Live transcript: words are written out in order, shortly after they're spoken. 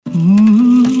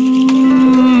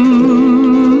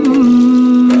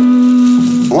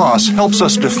Loss helps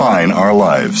us define our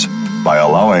lives. By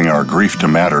allowing our grief to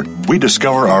matter, we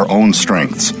discover our own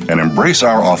strengths and embrace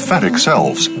our authentic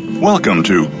selves. Welcome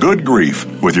to Good Grief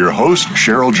with your host,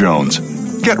 Cheryl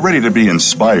Jones. Get ready to be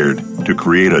inspired to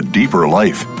create a deeper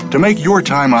life, to make your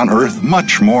time on earth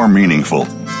much more meaningful.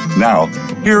 Now,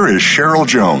 here is Cheryl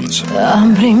Jones.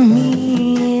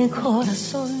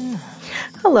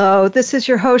 Hello, this is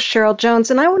your host, Cheryl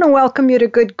Jones, and I want to welcome you to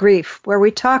Good Grief, where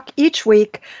we talk each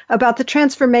week about the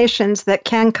transformations that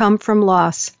can come from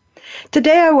loss.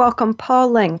 Today I welcome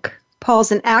Paul Linke.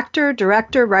 Paul's an actor,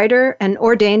 director, writer, and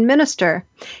ordained minister.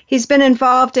 He's been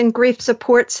involved in grief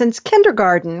support since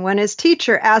kindergarten, when his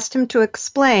teacher asked him to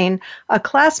explain a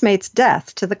classmate's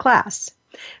death to the class.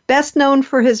 Best known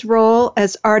for his role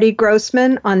as Artie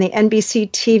Grossman on the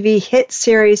NBC TV hit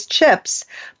series Chips,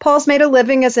 Paul's made a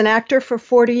living as an actor for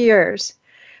 40 years.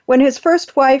 When his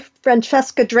first wife,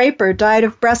 Francesca Draper, died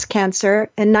of breast cancer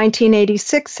in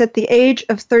 1986 at the age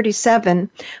of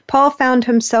 37, Paul found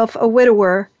himself a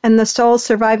widower and the sole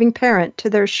surviving parent to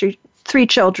their 3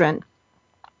 children.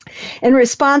 In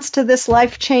response to this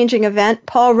life-changing event,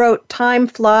 Paul wrote Time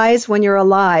Flies When You're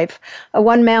Alive, a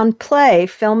one-man play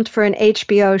filmed for an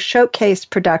HBO showcase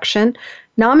production,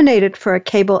 nominated for a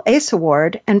Cable Ace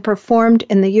Award, and performed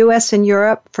in the U.S. and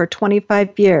Europe for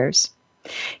 25 years.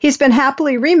 He's been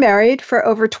happily remarried for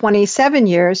over 27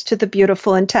 years to the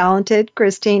beautiful and talented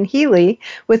Christine Healy,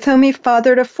 with whom he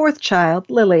fathered a 4th child,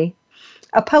 Lily.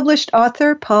 A published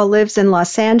author, Paul lives in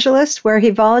Los Angeles, where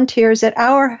he volunteers at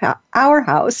Our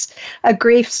House, a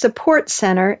grief support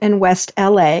center in West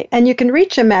LA. And you can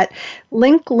reach him at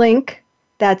Link,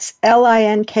 that's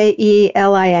LINKELINK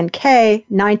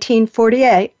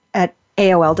 1948 at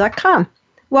AOL.com.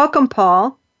 Welcome,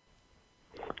 Paul.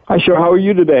 Hi, Cheryl. How are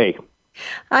you today?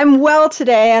 I'm well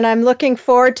today, and I'm looking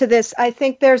forward to this. I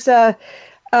think there's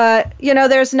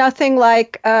there's nothing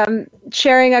like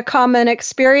sharing a common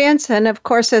experience. And of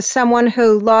course, as someone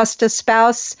who lost a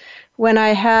spouse when I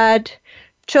had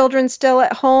children still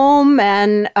at home,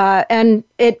 and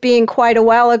it being quite a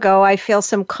while ago, I feel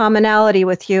some commonality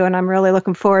with you, and I'm really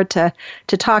looking forward to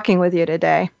talking with you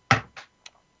today.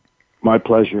 My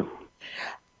pleasure.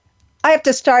 I have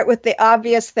to start with the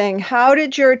obvious thing. How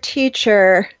did your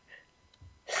teacher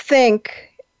think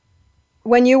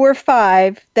when you were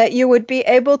 5 that you would be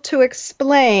able to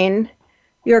explain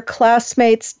your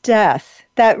classmate's death?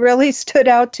 That really stood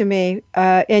out to me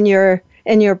in your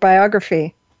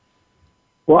biography.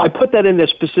 Well, I put that in there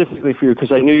specifically for you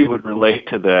because I knew you would relate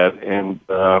to that. And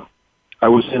I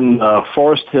was in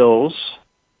Forest Hills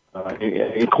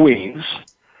in Queens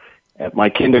at my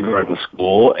kindergarten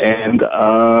school, and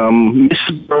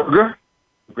Mrs. Berger,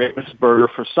 great Mrs. Berger,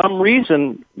 for some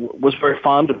reason was very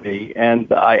fond of me.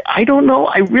 And I don't know,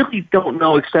 I really don't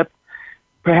know, except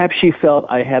perhaps she felt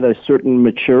I had a certain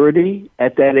maturity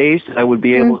at that age that I would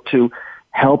be able to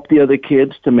help the other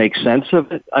kids to make sense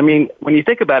of it. I mean, when you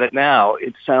think about it now,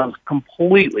 it sounds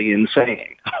completely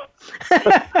insane.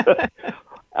 But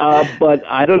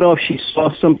I don't know if she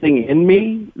saw something in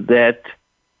me that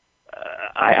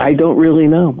I don't really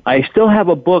know. I still have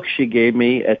a book she gave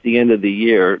me at the end of the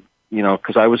year,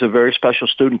 because I was a very special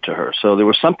student to her. So there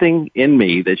was something in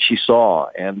me that she saw.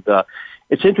 And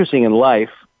it's interesting in life,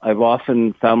 I've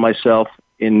often found myself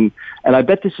and I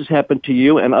bet this has happened to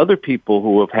you and other people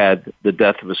who have had the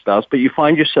death of a spouse, but you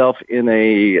find yourself in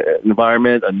an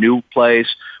environment, a new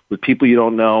place, with people you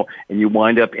don't know, and you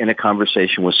wind up in a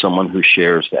conversation with someone who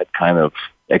shares that kind of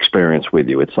experience with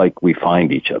you. It's like we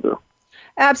find each other.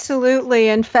 Absolutely.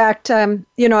 In fact, I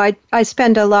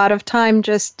spend a lot of time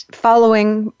just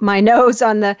following my nose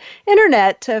on the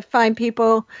internet to find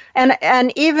people, and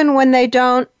even when they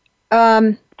don't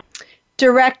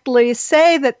directly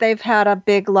say that they've had a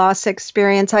big loss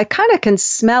experience, I kind of can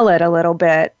smell it a little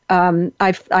bit.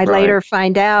 I later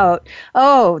find out,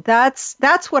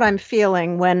 that's what I'm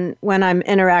feeling when I'm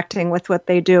interacting with what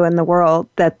they do in the world,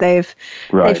 that they've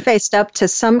faced up to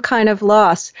some kind of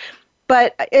loss.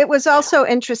 But it was also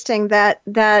interesting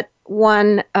that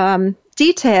one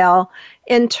detail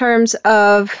in terms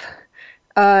of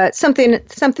something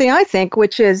I think,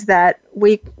 which is that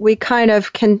we kind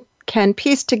of can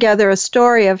piece together a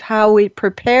story of how we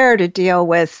prepare to deal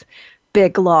with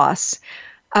big loss,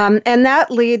 and that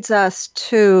leads us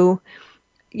to,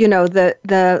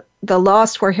 the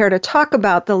loss we're here to talk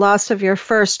about, the loss of your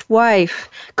first wife.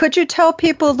 Could you tell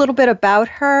people a little bit about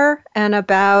her and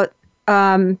about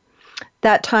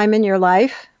that time in your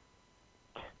life?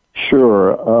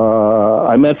 Sure.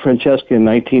 I met Francesca in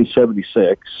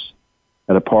 1976,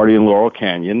 at a party in Laurel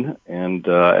Canyon, and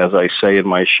as I say in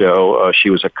my show, she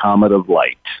was a comet of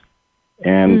light.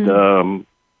 And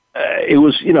it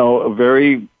was, a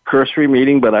very cursory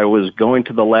meeting, but I was going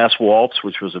to the Last Waltz,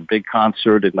 which was a big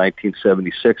concert in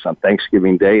 1976 on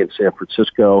Thanksgiving Day in San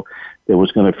Francisco. That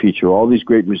was going to feature all these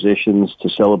great musicians to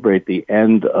celebrate the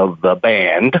end of the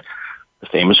band, the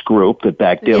famous group that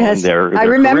backed Dylan. Yes, I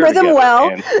remember them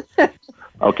well.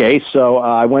 Okay, so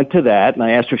I went to that, and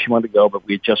I asked her if she wanted to go, but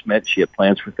we had just met. She had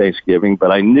plans for Thanksgiving,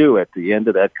 but I knew at the end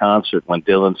of that concert when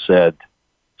Dylan said,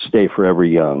 "Stay forever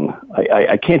young,"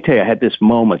 I can't tell you, I had this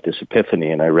moment, this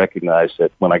epiphany, and I recognized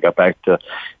that when I got back to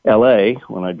L.A.,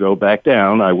 when I drove back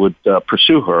down, I would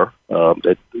pursue her,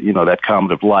 that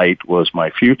comet of light was my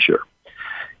future.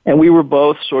 And we were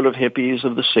both sort of hippies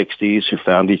of the 60s who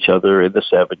found each other in the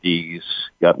 70s,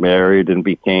 got married, and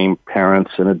became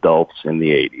parents and adults in the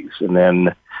 80s. And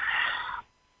then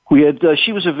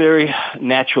she was a very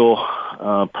natural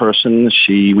person.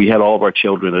 We had all of our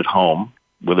children at home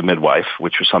with a midwife,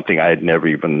 which was something I had never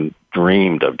even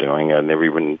dreamed of doing. I never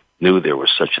even knew there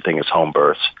was such a thing as home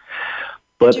births.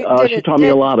 But she taught me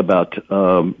a lot about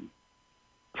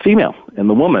female and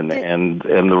the woman and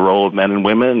the role of men and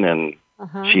women, and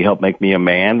she helped make me a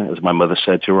man, as my mother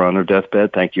said to her on her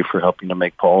deathbed. "Thank you for helping to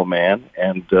make Paul a man."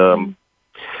 And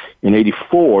in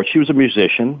 '84, she was a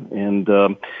musician,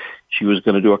 and she was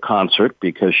going to do a concert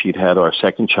because she'd had our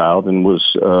second child and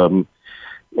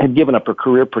had given up her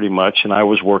career pretty much. And I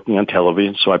was working on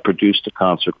television, so I produced a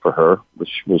concert for her,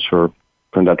 which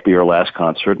turned out to be her last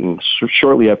concert. And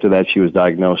shortly after that, she was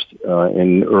diagnosed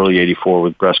in early '84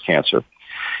 with breast cancer.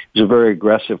 It was a very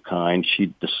aggressive kind.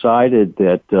 She decided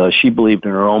that she believed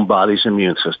in her own body's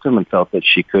immune system and felt that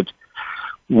she could,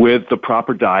 with the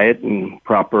proper diet and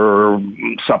proper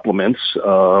supplements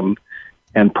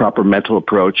and proper mental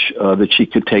approach, that she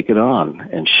could take it on.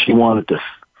 And she wanted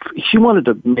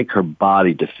to make her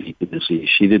body defeat the disease.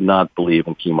 She did not believe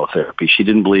in chemotherapy. She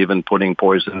didn't believe in putting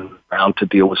poison around to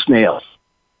deal with snails.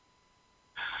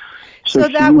 So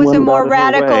that was a more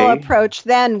radical approach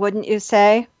then, wouldn't you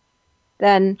say?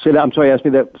 Say that. I'm sorry. Ask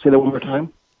me that. Say that one more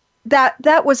time.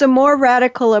 That was a more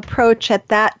radical approach at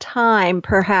that time,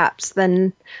 perhaps,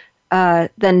 than now.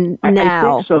 I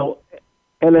think so.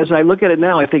 And as I look at it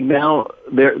now, I think now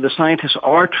the scientists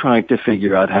are trying to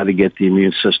figure out how to get the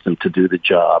immune system to do the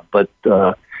job. But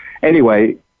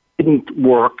anyway, it didn't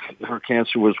work. Her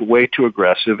cancer was way too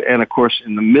aggressive, and of course,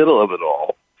 in the middle of it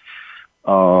all,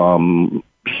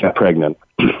 she got pregnant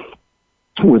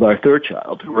with our third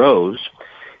child, Rose.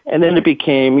 And then it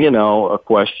became, a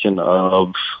question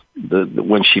of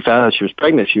when she found out she was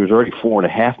pregnant, she was already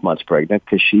 4.5 months pregnant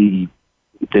because she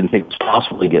didn't think it was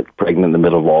possible to get pregnant in the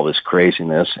middle of all this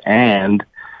craziness. And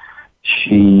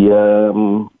she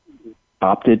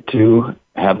opted to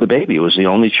have the baby. It was the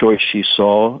only choice she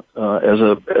saw as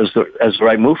the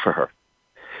right move for her.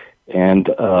 And,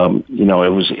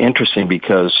 it was interesting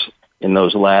because in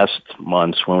those last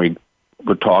months when we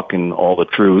were talking, all the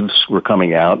truths were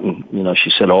coming out, and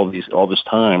she said all this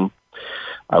time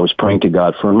I was praying to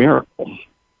God for a miracle,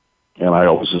 and I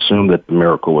always assumed that the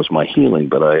miracle was my healing,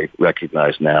 but I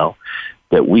recognize now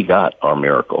that we got our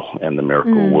miracle, and the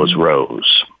miracle was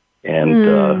Rose.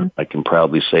 And I can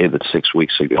proudly say that 6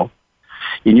 weeks ago,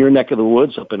 in your neck of the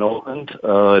woods up in Oakland,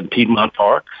 in Piedmont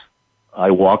Park,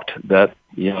 I walked that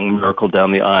young miracle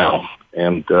down the aisle,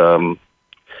 and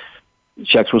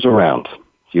Chex was around.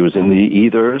 He was in the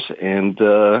ethers and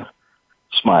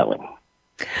smiling.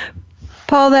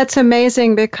 Paul, that's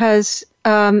amazing because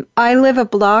I live a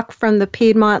block from the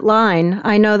Piedmont line.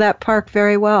 I know that park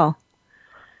very well.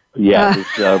 Yeah,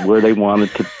 it's where they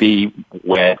wanted to be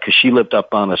wed, because she lived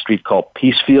up on a street called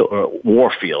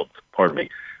Warfield. Pardon me.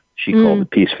 She called it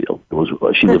Peacefield.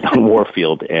 She lived on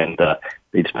Warfield, and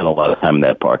they'd spent a lot of time in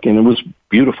that park, and it was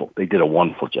beautiful. They did a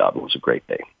wonderful job. It was a great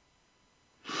day.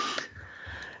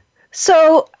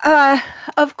 So,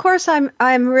 of course,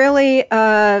 I'm really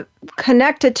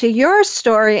connected to your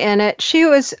story in it. She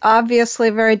was obviously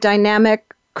a very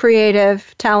dynamic,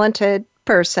 creative, talented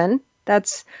person.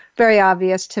 That's very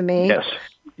obvious to me.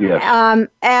 Yes.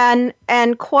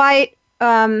 And quite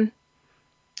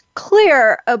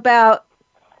clear about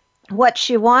what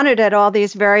she wanted at all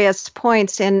these various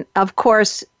points in, of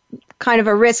course, kind of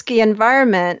a risky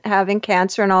environment, having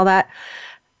cancer and all that.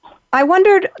 I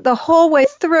wondered the whole way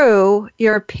through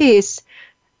your piece,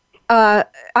 I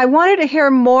wanted to hear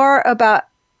more about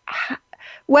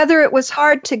whether it was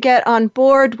hard to get on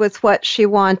board with what she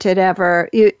wanted ever.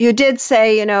 You did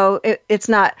say, it's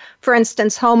not, for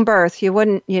instance, home birth. You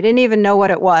didn't even know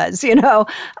what it was,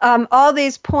 all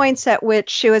these points at which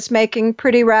she was making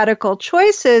pretty radical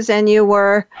choices, and you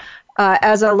were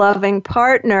as a loving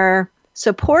partner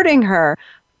supporting her.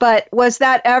 But was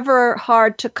that ever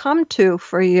hard to come to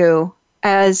for you?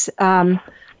 As I'm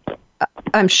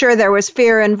sure there was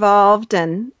fear involved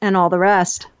and all the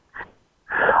rest.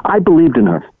 I believed in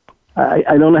her.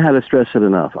 I don't know how to stress it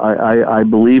enough. I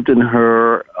believed in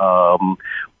her.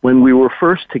 When we were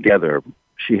first together,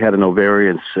 she had an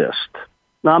ovarian cyst.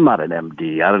 Now, I'm not an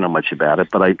MD. I don't know much about it,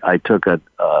 but I took her.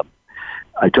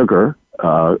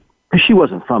 She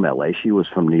wasn't from LA. She was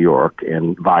from New York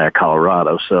and via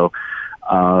Colorado. So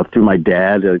through my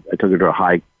dad, I took her to a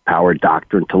high-powered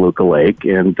doctor in Toluca Lake,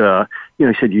 and he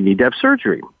said, you need to have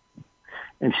surgery.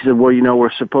 And she said, well,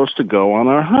 we're supposed to go on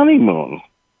our honeymoon.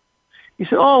 He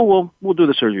said, oh, well, we'll do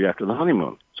the surgery after the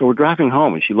honeymoon. So we're driving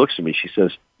home, and she looks at me. She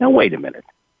says, now, wait a minute.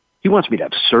 He wants me to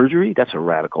have surgery? That's a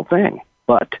radical thing.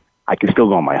 But I can still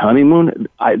go on my honeymoon.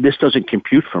 This doesn't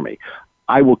compute for me.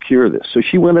 I will cure this. So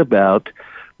she went about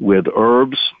with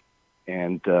herbs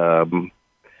and this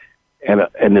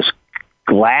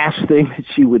glass thing that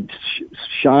she would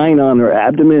shine on her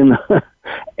abdomen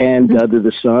and to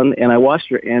the sun. And I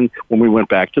watched her. And when we went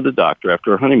back to the doctor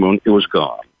after her honeymoon, it was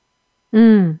gone.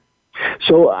 Mm.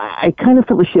 So I kind of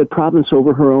felt like she had problems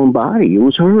over her own body. It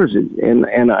was hers,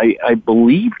 and I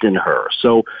believed in her.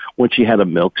 So when she had a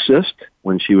milk cyst,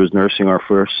 when she was nursing our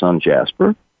first son,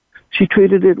 Jasper, she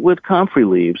treated it with comfrey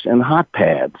leaves and hot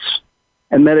pads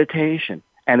and meditation,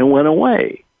 and it went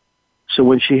away. So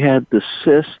when she had the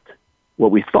cyst,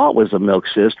 what we thought was a milk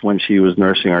cyst when she was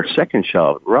nursing our second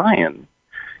child, Ryan,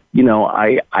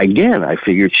 I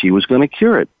figured she was going to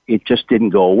cure it. It just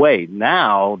didn't go away.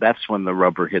 Now, that's when the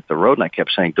rubber hit the road, and I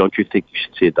kept saying, don't you think you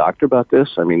should see a doctor about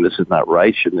this? I mean, this is not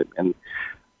right, shouldn't it? And,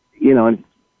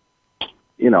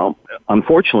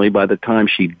 unfortunately, by the time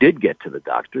she did get to the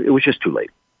doctor, it was just too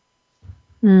late.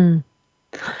 Mm.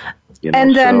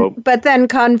 But then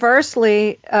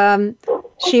conversely,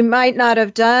 she might not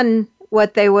have done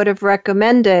what they would have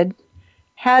recommended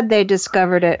had they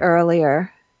discovered it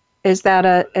earlier. Is that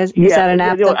an apt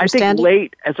understanding? I think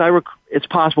late, it's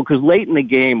possible, because late in the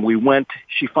game,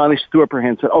 she finally threw up her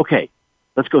hand and said, okay,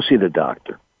 let's go see the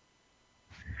doctor.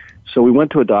 So we went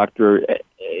to a doctor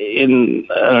I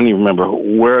don't even remember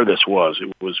where this was.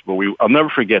 I'll never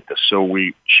forget this. So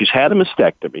she's had a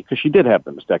mastectomy, because she did have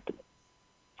the mastectomy.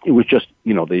 It was just,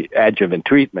 the adjuvant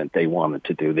treatment they wanted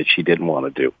to do that she didn't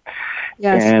want to do.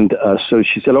 Yes. And so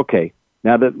she said, okay,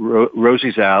 now that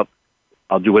Rosie's out,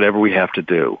 I'll do whatever we have to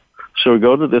do. So we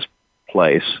go to this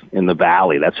place in the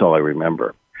valley. That's all I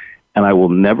remember. And I will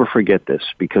never forget this,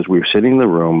 because we were sitting in the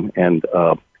room, and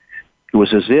it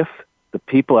was as if the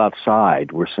people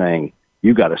outside were saying,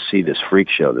 you got to see this freak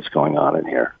show that's going on in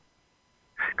here.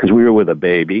 Because we were with a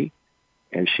baby,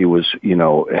 and she was,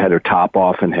 had her top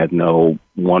off and had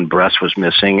one breast was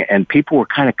missing, and people were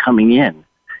kind of coming in.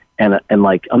 And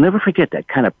like, I'll never forget that,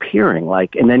 kind of peering,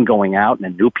 and then going out, and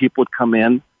then new people would come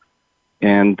in.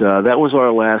 And that was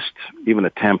our last even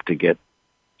attempt to get,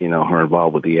 her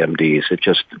involved with the MDs. It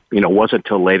just, wasn't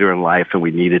until later in life, and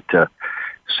we needed to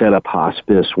set up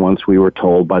hospice once we were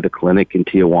told by the clinic in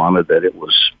Tijuana that it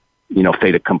was,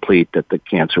 fait accompli, that the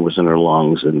cancer was in her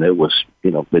lungs, and it was,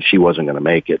 that she wasn't going to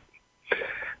make it,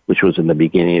 which was in the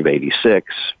beginning of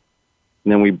 '86.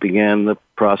 And then we began the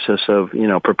process of,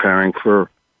 preparing for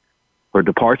her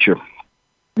departure.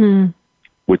 Mm.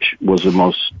 Which was the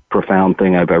most profound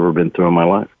thing I've ever been through in my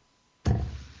life.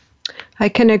 I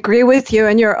can agree with you,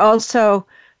 and you're also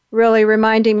really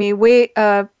reminding me.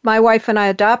 My wife and I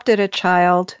adopted a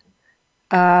child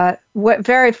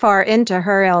very far into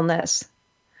her illness,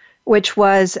 which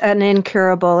was an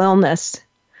incurable illness,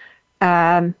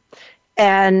 and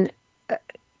a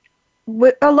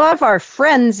lot of our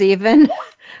friends even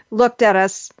looked at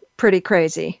us pretty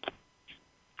crazy.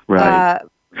 Right.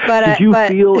 Did you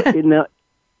feel in the?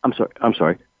 I'm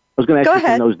sorry. I was going to ask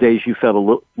you, in those days, you felt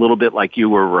a little bit like you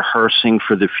were rehearsing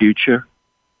for the future?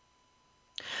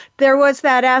 There was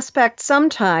that aspect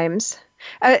sometimes.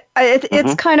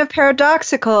 It's kind of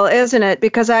paradoxical, isn't it?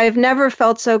 Because I've never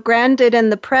felt so grounded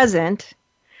in the present,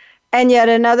 and yet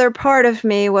another part of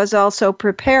me was also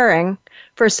preparing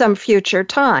for some future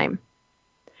time.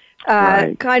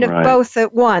 Both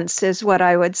at once is what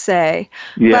I would say.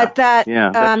 Yeah. But that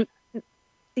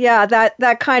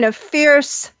kind of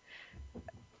fierce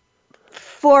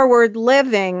forward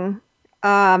living,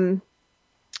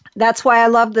 that's why I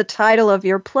love the title of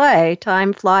your play,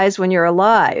 Time Flies When You're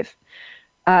Alive,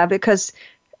 because,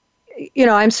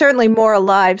 I'm certainly more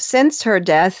alive since her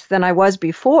death than I was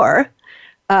before,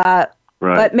 but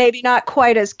maybe not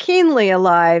quite as keenly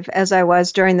alive as I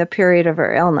was during the period of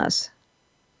her illness.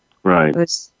 Right. It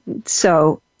was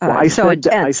so intense.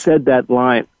 I said that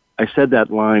line. I said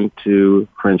that line to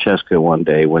Francesca one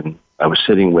day when I was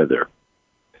sitting with her.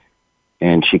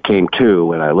 And she came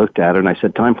to, and I looked at her, and I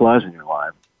said, time flies when you're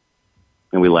alive.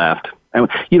 And we laughed. And,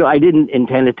 I didn't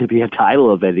intend it to be a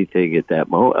title of anything at that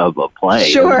moment, of a play.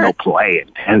 Sure. There was no play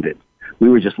intended. We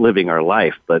were just living our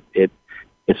life. But it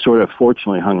sort of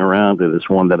fortunately hung around to this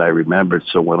one that I remembered.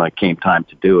 So when I came time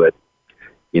to do it,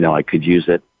 I could use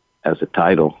it as a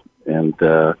title. And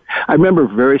I remember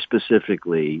very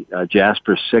specifically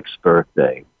Jasper's 6th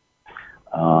birthday.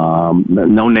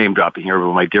 No name dropping here,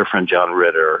 but my dear friend John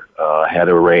Ritter had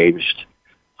arranged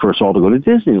for us all to go to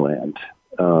Disneyland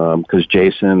because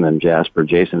Jason and Jasper,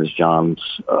 Jason is John's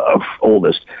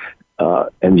oldest,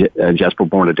 and Jasper were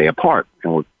born a day apart,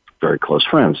 and we're very close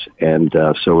friends. And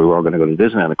so we were all going to go to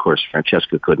Disneyland. Of course,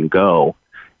 Francesca couldn't go,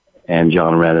 and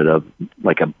John rented a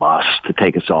bus to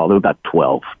take us all. There were about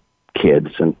 12 kids,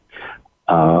 and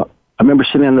I remember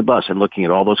sitting on the bus and looking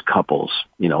at all those couples,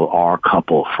 our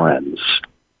couple friends,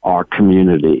 our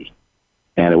community.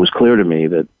 And it was clear to me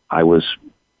that I was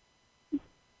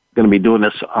going to be doing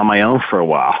this on my own for a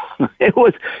while. It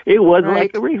was right.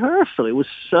 Like a rehearsal. It was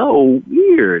so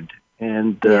weird.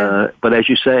 And, but as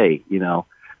you say,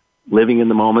 living in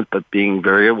the moment, but being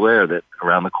very aware that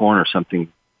around the corner,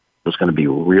 something was going to be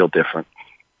real different.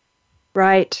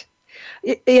 Right.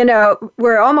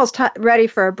 We're almost ready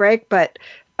for a break, but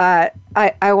I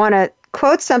want to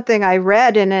quote something I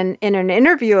read in an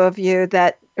interview of you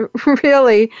that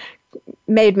really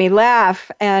made me laugh,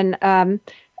 and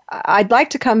I'd like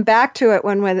to come back to it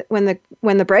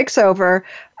when the break's over.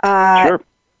 Sure.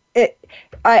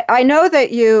 I know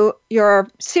that your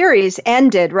series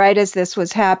ended right as this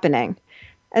was happening,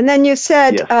 and then you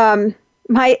said, yes.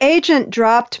 My agent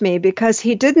dropped me because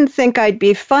he didn't think I'd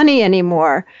be funny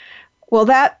anymore. Well,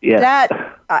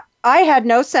 I had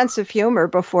no sense of humor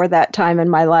before that time in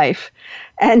my life.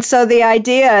 And so the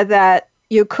idea that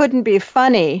you couldn't be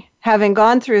funny having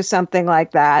gone through something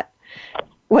like that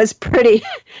was pretty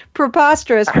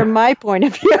preposterous from my point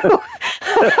of view.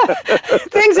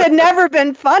 Things had never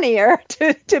been funnier,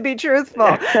 to be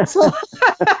truthful. So,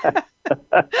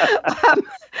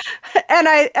 and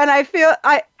I feel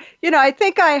I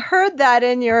think I heard that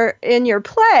in your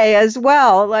play as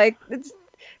well. Like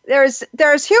there's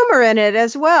humor in it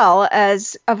as well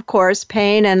as, of course,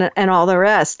 pain and all the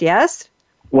rest. Yes.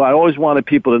 Well, I always wanted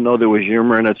people to know there was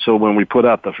humor in it. So when we put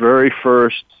out the very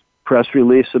first press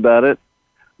release about it,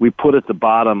 we put at the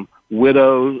bottom,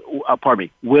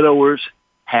 widowers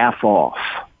half off.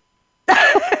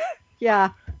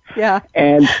 Yeah.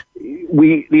 And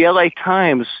the LA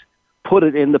Times put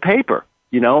it in the paper,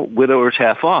 widowers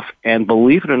half off. And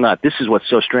believe it or not, this is what's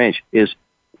so strange, is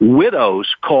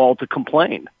widows called to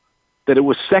complain that it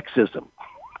was sexism.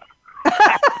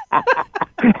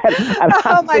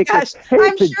 Oh my gosh!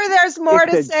 I'm sure there's more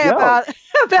to say about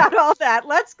all that.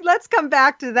 Let's come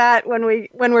back to that when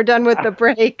we're done with the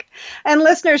break. And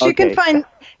listeners, you can find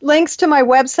links to my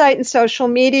website and social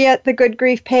media at the Good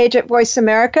Grief page at Voice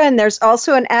America, and there's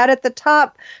also an ad at the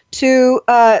top to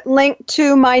link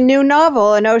to my new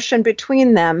novel, An Ocean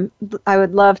Between Them. I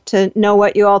would love to know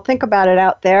what you all think about it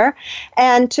out there.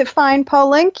 And to find Paul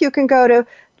Linke, you can go to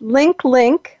Link,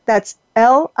 that's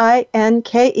LINKE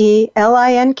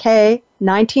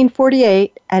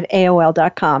 1948 at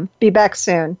AOL.com. Be back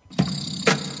soon.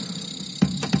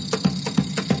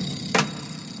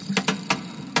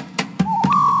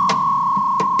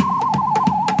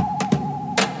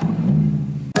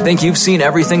 Think you've seen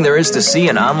everything there is to see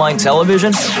in online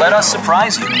television? Let us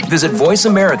surprise you. Visit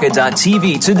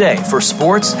voiceamerica.tv today for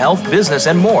sports, health, business,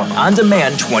 and more on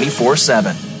demand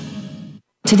 24/7.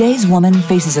 Today's woman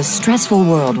faces a stressful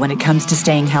world when it comes to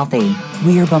staying healthy.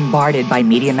 We are bombarded by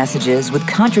media messages with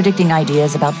contradicting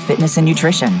ideas about fitness and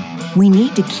nutrition. We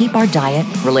need to keep our diet,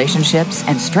 relationships,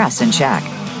 and stress in check.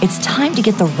 It's time to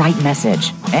get the right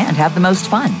message and have the most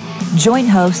fun. Join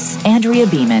hosts Andrea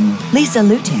Beeman, Lisa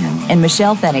Lutan, and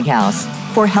Michelle Fennighaus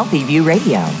for Healthy View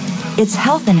Radio. It's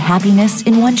health and happiness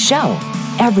in one show.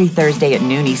 Every Thursday at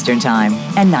noon Eastern Time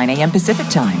and 9 a.m. Pacific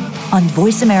Time on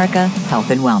Voice America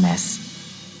Health and Wellness.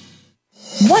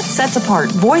 What sets apart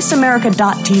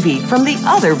VoiceAmerica.tv from the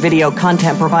other video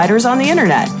content providers on the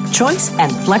Internet? Choice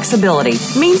and flexibility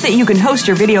means that you can host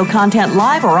your video content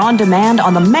live or on demand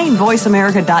on the main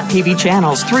VoiceAmerica.tv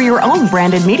channels through your own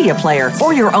branded media player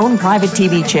or your own private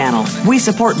TV channel. We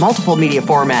support multiple media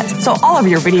formats, so all of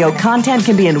your video content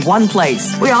can be in one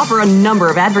place. We offer a number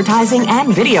of advertising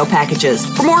and video packages.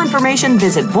 For more information,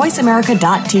 visit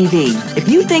VoiceAmerica.tv. If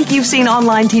you think you've seen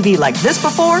online TV like this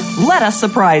before, let us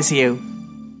surprise you.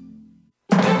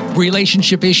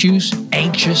 Relationship issues?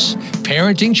 Anxious?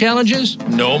 Parenting challenges?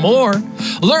 No more.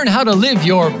 Learn how to live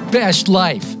your best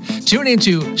life. Tune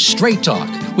into Straight Talk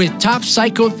with top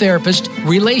psychotherapist,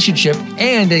 relationship,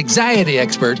 and anxiety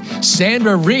expert,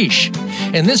 Sandra Reish.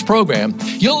 In this program,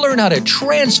 you'll learn how to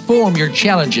transform your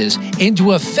challenges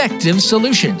into effective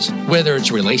solutions, whether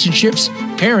it's relationships,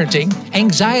 parenting,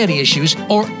 anxiety issues,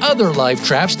 or other life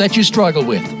traps that you struggle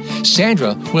with.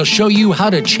 Sandra will show you how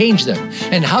to change them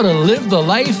and how to live the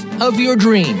life of your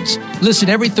dreams. Listen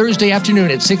every Thursday afternoon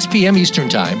at 6 p.m. Eastern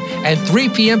Time and 3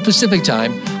 p.m. Pacific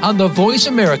Time on the Voice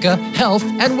America Health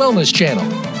and Wellness Channel.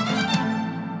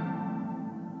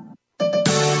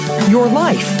 Your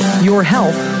life, your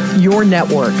health, your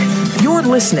network. You're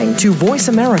listening to Voice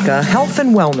America Health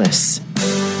and Wellness.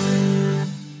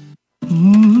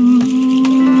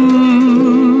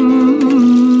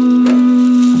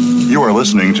 You are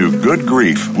listening to Good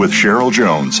Grief with Cheryl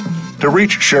Jones. To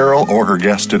reach Cheryl or her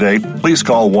guest today, please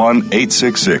call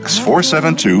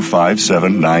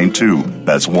 1-866-472-5792.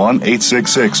 That's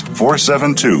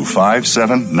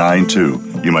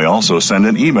 1-866-472-5792. You may also send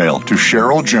an email to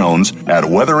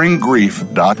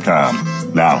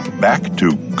CherylJones@weatheringgrief.com. Now, back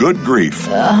to Good Grief.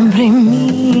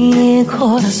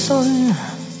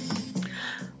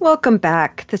 Welcome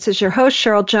back. This is your host,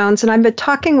 Cheryl Jones, and I've been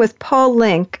talking with Paul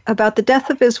Linke about the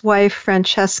death of his wife,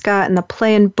 Francesca, and the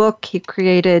play and book he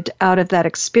created out of that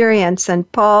experience.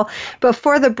 And Paul,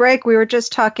 before the break, we were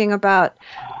just talking about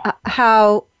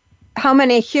how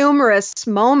many humorous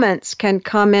moments can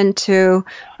come into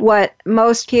what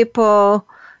most people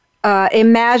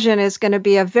imagine is going to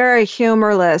be a very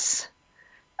humorless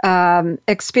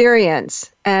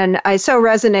experience. And I so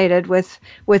resonated with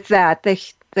that.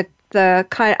 The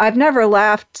kind, I've never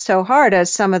laughed so hard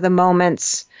as some of the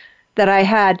moments that I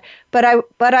had, but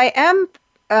I am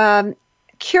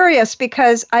curious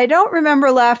because I don't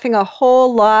remember laughing a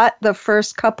whole lot the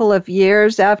first couple of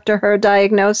years after her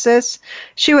diagnosis.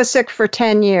 She was sick for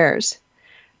 10 years,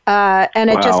 and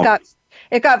it just got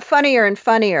funnier and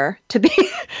funnier, to be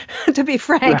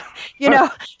frank.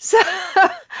 So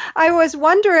I was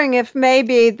wondering if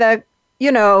maybe the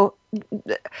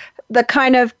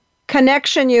kind of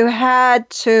connection you had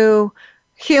to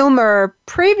humor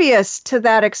previous to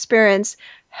that experience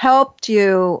helped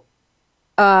you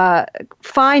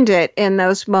find it in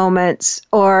those moments,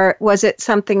 or was it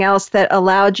something else that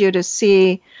allowed you to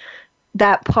see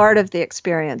that part of the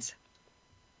experience?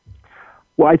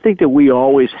 Well, I think that we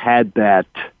always had that.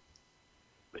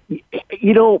 We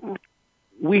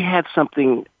had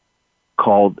something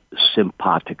called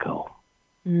simpatico.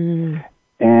 And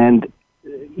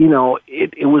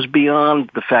it was beyond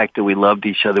the fact that we loved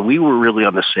each other. We were really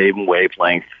on the same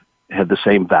wavelength, had the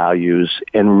same values,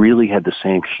 and really had the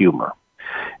same humor.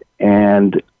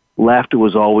 And laughter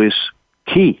was always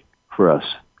key for us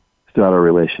throughout our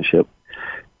relationship.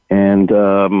 And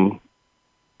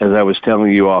as I was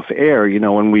telling you off air,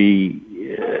 when we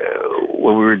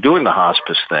were doing the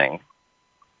hospice thing,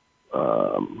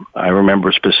 I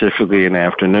remember specifically an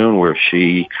afternoon where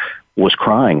she was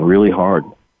crying really hard.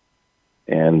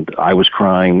 And I was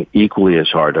crying equally as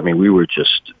hard. I mean, we were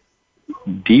just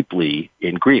deeply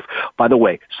in grief. By the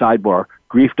way, sidebar,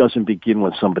 grief doesn't begin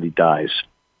when somebody dies.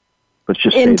 Let's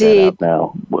just say that out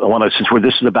now. Since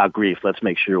this is about grief, let's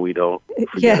make sure we don't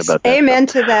forget about that. Amen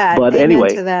to that. But amen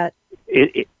anyway, to that.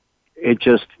 It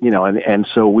just, and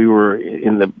so we were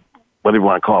in the, whether you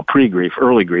want to call it pre-grief,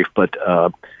 early grief, but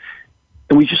and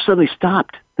we just suddenly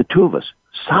stopped, the two of us,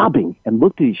 sobbing and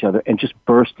looked at each other and just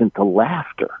burst into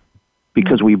laughter.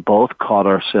 Because we both caught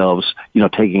ourselves,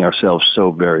 taking ourselves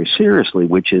so very seriously,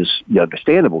 which is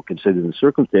understandable considering the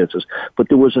circumstances. But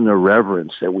there was an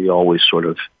irreverence that we always sort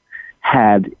of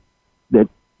had that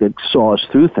saw us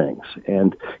through things.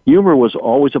 And humor was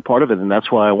always a part of it. And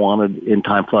that's why I wanted In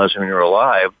Time Flies When You're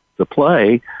Alive, the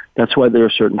play. That's why there are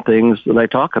certain things that I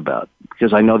talk about,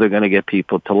 because I know they're going to get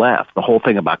people to laugh. The whole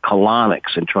thing about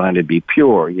colonics and trying to be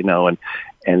pure, and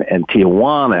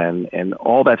Tijuana and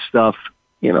all that stuff,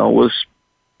 was,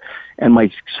 and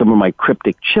some of my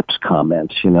cryptic Chips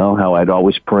comments, how I'd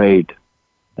always prayed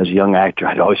as a young actor,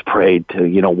 I'd always prayed to,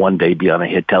 one day be on a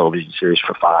hit television series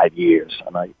for 5 years.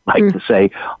 And I like to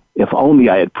say, if only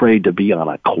I had prayed to be on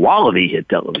a quality hit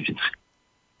television series.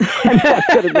 I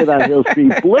could have been on Hill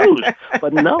Street Blues.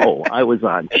 But no, I was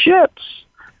on Chips,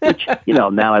 which,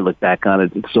 now I look back on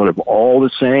it, it's sort of all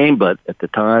the same. But at the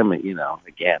time, again,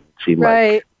 it seemed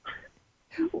right.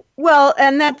 Well,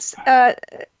 and that's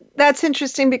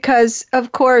interesting because,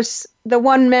 of course, the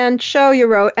one-man show you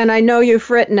wrote, and I know you've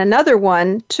written another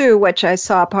one, too, which I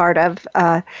saw part of,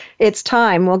 It's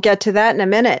Time. We'll get to that in a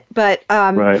minute. But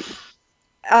right.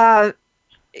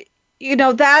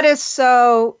 that is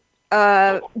so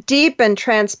deep and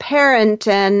transparent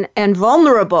and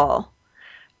vulnerable.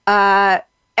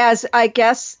 As I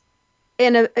guess,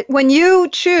 when you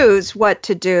choose what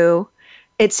to do,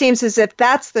 it seems as if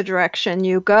that's the direction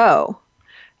you go.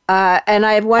 And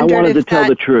I wondered I wanted to tell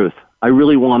the truth. I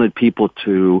really wanted people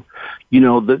to,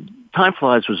 the Time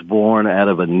Flies was born out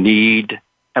of a need,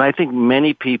 and I think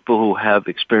many people who have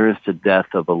experienced the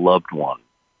death of a loved one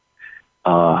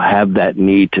have that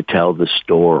need to tell the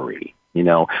story.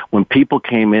 When people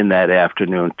came in that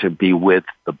afternoon to be with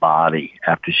the body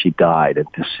after she died and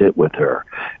to sit with her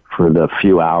for the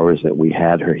few hours that we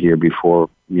had her here before,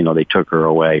 they took her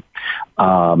away,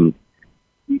 I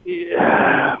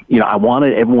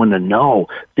wanted everyone to know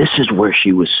this is where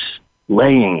she was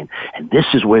laying, and this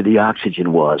is where the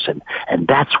oxygen was, and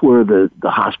that's where the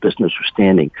hospice nurse was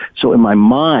standing. So in my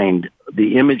mind,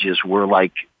 the images were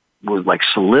like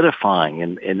solidifying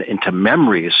into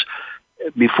memories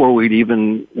before we'd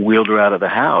even wheeled her out of the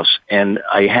house. And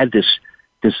I had this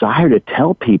desire to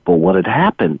tell people what had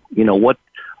happened,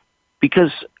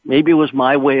 because maybe it was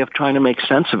my way of trying to make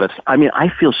sense of it. I mean, I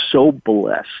feel so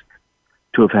blessed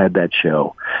to have had that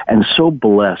show, and so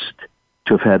blessed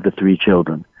to have had the 3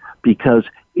 children, because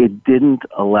it didn't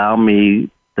allow me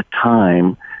the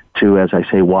time to, as I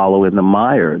say, wallow in the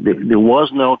mire. There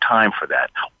was no time for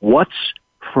that. What's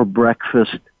for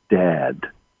breakfast, Dad?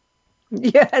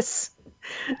 Yes.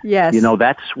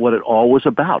 That's what it all was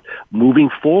about. Moving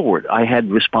forward, I had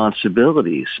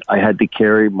responsibilities. I had to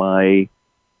carry my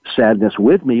sadness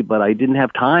with me, but I didn't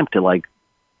have time to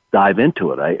dive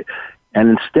into it. And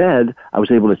instead, I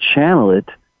was able to channel it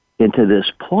into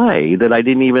this play that I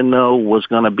didn't even know was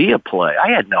going to be a play. I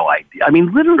had no idea. I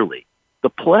mean, literally, the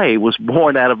play was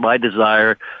born out of my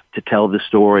desire to tell the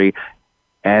story.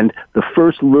 And the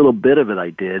first little bit of it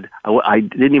I did, I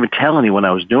didn't even tell anyone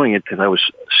I was doing it because I was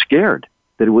scared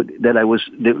that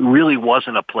it really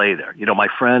wasn't a play there. My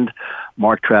friend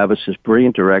Mark Travis, this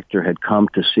brilliant director, had come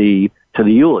to the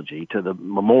eulogy, to the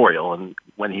memorial, and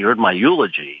when he heard my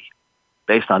eulogy,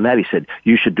 based on that, he said,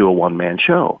 "You should do a one-man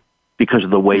show because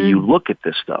of the way you look at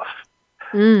this stuff."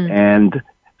 And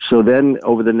so then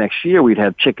over the next year, we'd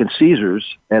have chicken Caesars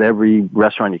at every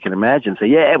restaurant you can imagine, say,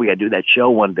 "Yeah, we got to do that show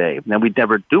one day." And then we'd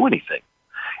never do anything.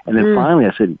 And then finally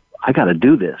I said, "I got to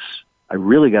do this. I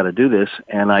really got to do this."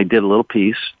 And I did a little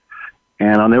piece,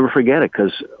 and I'll never forget it,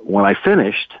 because when I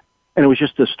finished, and it was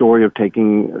just a story of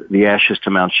taking the ashes to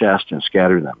Mount Shasta and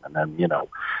scattering them. And then,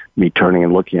 me turning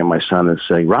and looking at my son and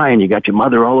saying, "Ryan, you got your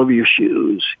mother all over your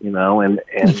shoes," and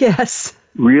yes.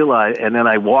 Realize, and then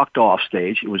I walked off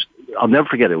stage. I'll never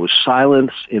forget it. It was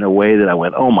silence in a way that I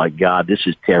went, "Oh my God, this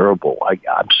is terrible.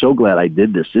 I'm so glad I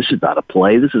did this. This is not a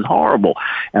play. This is horrible."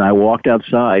 And I walked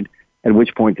outside, at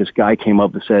which point this guy came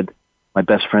up and said, "My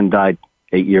best friend died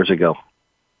 8 years ago.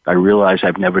 I realize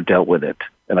I've never dealt with it."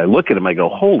 And I look at him, I go,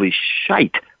 "Holy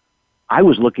shite. I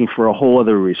was looking for a whole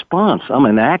other response. I'm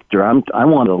an actor. I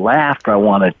want to laugh. I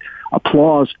wanted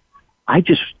applause. I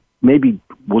just maybe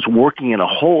was working in a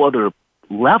whole other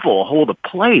level, a whole other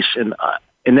place."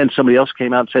 And then somebody else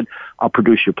came out and said, "I'll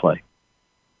produce your play."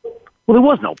 Well, there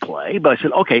was no play, but I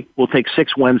said, "Okay, we'll take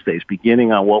 6 Wednesdays,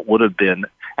 beginning on what would have been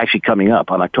actually coming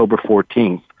up on October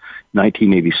 14th,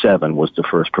 1987 was the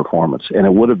first performance. And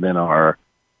it would have been our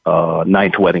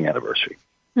 9th wedding anniversary.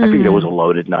 I figured it was a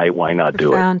loaded night. Why not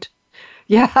do it?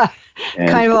 Yeah, and,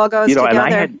 kind of all goes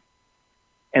together.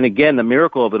 And again, the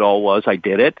miracle of it all was I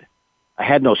did it. I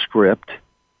had no script.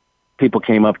 People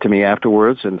came up to me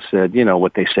afterwards and said,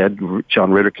 what they said.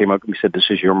 John Ritter came up to me and said,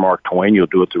 "This is your Mark Twain. You'll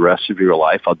do it the rest of your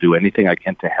life. I'll do anything I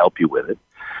can to help you with it."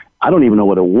 I don't even know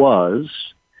what it was.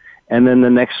 And then the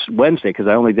next Wednesday, because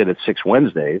I only did it 6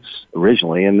 Wednesdays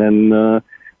originally, and then the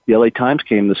LA Times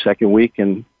came the second week,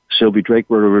 and Sylvie Drake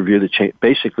wrote a review that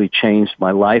basically changed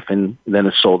my life, and then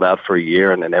it sold out for a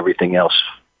year, and then everything else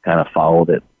kind of followed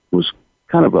it. It was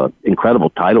kind of an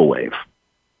incredible tidal wave.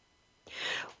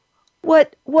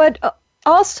 What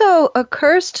also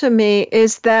occurs to me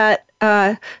is that,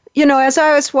 as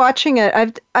I was watching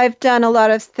it, I've done a lot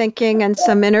of thinking and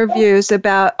some interviews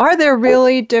about, are there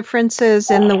really differences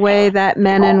in the way that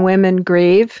men and women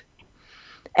grieve?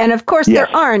 And of course, there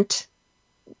aren't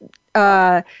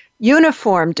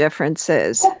uniform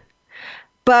differences.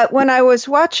 But when I was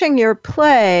watching your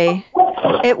play,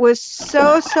 it was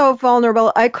so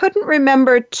vulnerable. I couldn't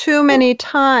remember too many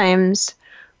times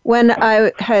when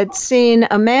I had seen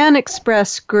a man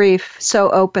express grief so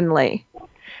openly.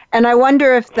 And I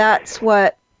wonder if that's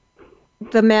what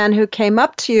the man who came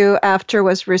up to you after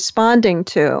was responding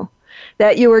to,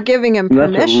 that you were giving him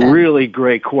permission. That's a really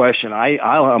great question. I'm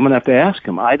going to have to ask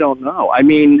him. I don't know. I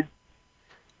mean,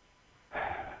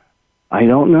 I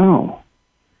don't know.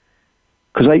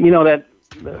 Because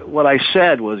what I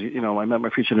said was, I met my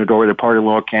future Nodori at a party in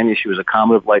Laurel Canyon. She was a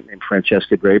comet of light named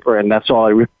Francesca Draper, and that's all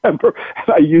I remember.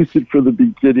 I used it for the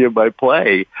beginning of my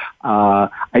play.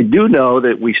 I do know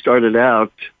that we started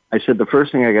out, I said the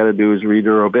first thing I got to do is read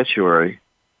her obituary,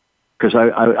 because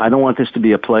I don't want this to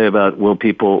be a play about will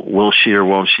she or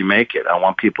won't she make it. I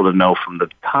want people to know from the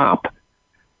top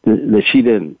that she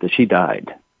didn't, that she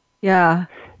died. Yeah.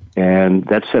 And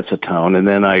that sets a tone. And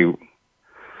then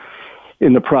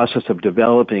in the process of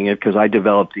developing it, because I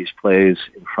develop these plays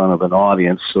in front of an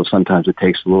audience, so sometimes it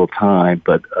takes a little time,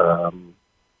 but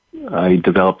I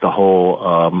developed the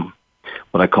whole,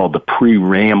 what I call the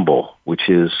pre-ramble, which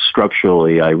is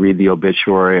structurally, I read the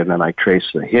obituary and then I trace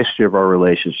the history of our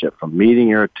relationship from meeting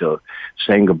her to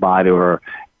saying goodbye to her,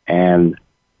 and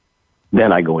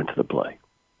then I go into the play.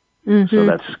 Mm-hmm. So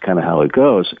that's kind of how it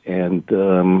goes. And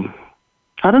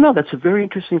I don't know, that's a very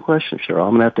interesting question, Cheryl.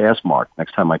 I'm going to have to ask Mark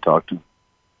next time I talk to him.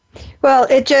 Well,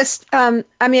 it just, I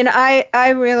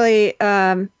really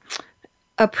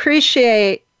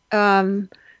appreciate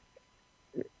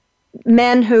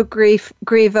men who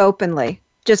grieve openly.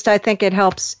 Just, I think it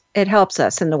helps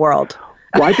us in the world.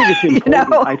 Well, I think it's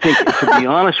important. I think, to be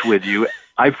honest with you,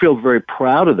 I feel very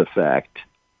proud of the fact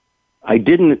I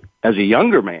didn't, as a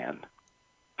younger man,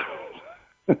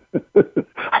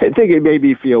 I think it made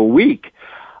me feel weak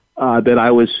that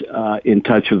I was in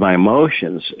touch with my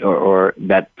emotions or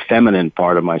that feminine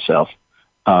part of myself.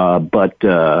 But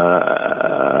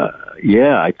I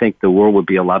think the world would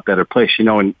be a lot better place.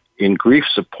 In grief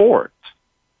support,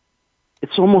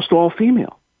 it's almost all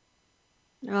female.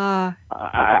 I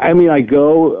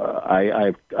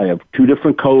have two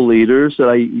different co-leaders that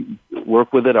I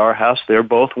work with at our house. They're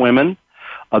both women.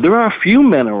 There are a few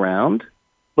men around,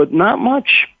 but not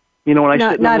much. When I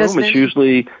sit in a room, it's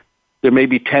usually there may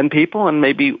be 10 people and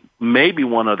maybe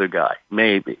one other guy,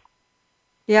 maybe.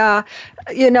 Yeah,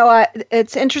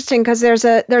 it's interesting because there's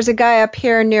a guy up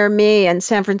here near me in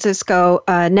San Francisco,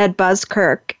 Ned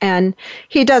Buskirk, and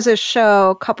he does a show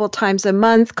a couple times a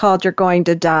month called You're Going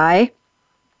to Die.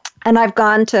 And I've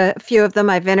gone to a few of them.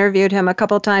 I've interviewed him a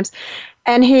couple times,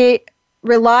 and he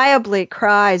reliably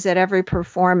cries at every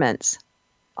performance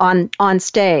on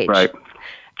stage. Right.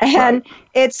 And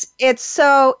it's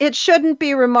so, it shouldn't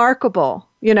be remarkable,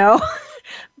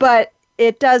 but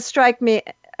it does strike me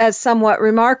as somewhat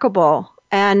remarkable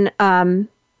and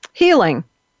healing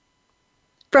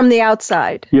from the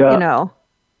outside, Yeah.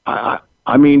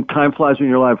 Time flies in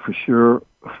your life for sure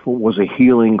was a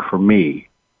healing for me,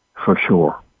 for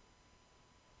sure.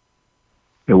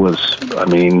 It was,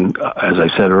 as I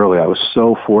said earlier, I was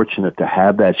so fortunate to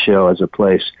have that show as a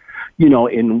place,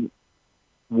 in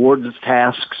Ward's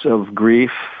tasks of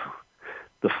grief,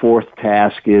 the fourth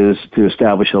task is to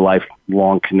establish a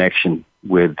lifelong connection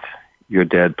with your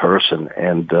dead person.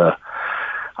 And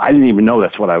I didn't even know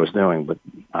that's what I was doing, but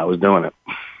I was doing it.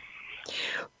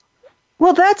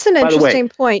 Well, that's an interesting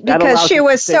point because she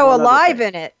was so alive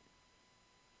in it.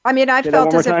 I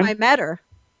felt as if I met her.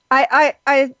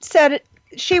 I said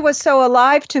she was so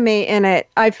alive to me in it.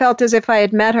 I felt as if I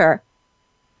had met her.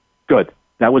 Good.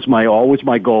 That was always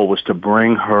my goal, was to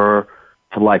bring her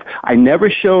to life. I never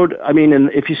showed, and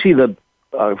if you see the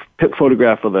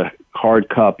photograph of the hard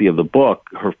copy of the book,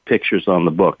 her picture's on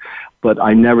the book, but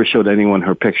I never showed anyone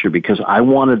her picture because I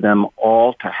wanted them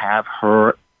all to have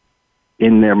her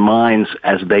in their minds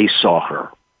as they saw her.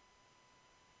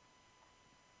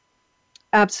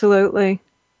 Absolutely.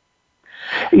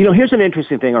 Here's an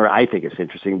interesting thing, or I think it's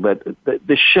interesting, but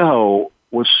the show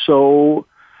was so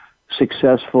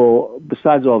successful,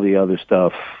 besides all the other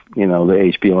stuff, the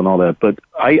HBO and all that, but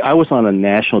I was on a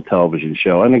national television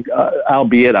show, and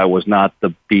albeit I was not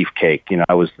the beefcake,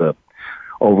 I was the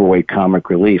overweight comic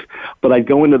relief, but I'd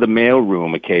go into the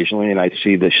mailroom occasionally, and I'd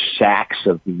see the sacks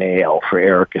of mail for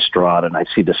Eric Estrada, and I'd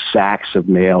see the sacks of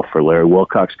mail for Larry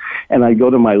Wilcox, and I'd go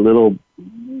to my little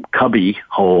cubby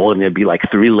hole, and there'd be like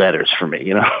 3 letters for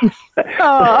me, I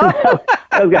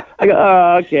go,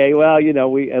 oh, okay, well,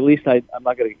 at least I'm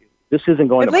not going to, this isn't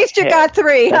going to At least you head, got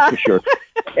 3, that's huh? for sure.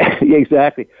 Yeah,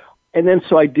 exactly. And then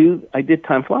so I did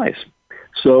Time Flies.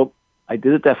 So I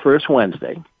did it that first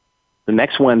Wednesday. The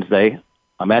next Wednesday,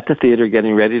 I'm at the theater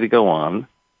getting ready to go on,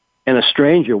 and a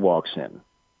stranger walks in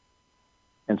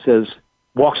and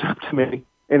walks up to me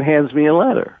and hands me a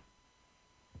letter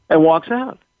and walks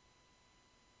out.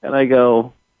 And I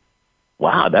go,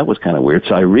 wow, that was kind of weird.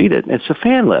 So I read it, and it's a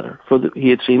fan letter. He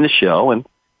had seen the show and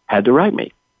had to write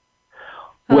me.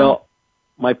 Well,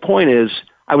 my point is,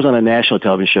 I was on a national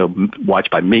television show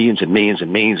watched by millions and millions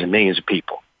and millions and millions of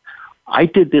people. I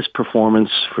did this performance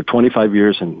for 25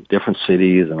 years in different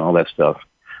cities and all that stuff.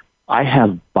 I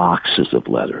have boxes of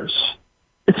letters.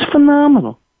 It's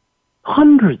phenomenal.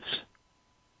 Hundreds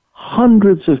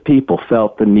of people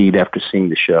felt the need after seeing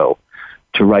the show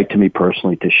to write to me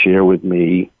personally, to share with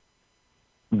me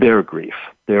their grief,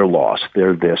 their loss,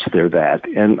 their this, their that.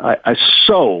 And I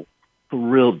so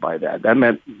thrilled by that.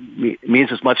 That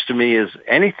means as much to me as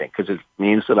anything, because it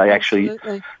means that I actually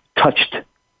touched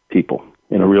people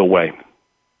in a real way.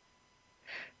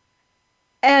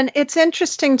 And it's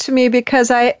interesting to me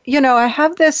because I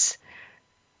have this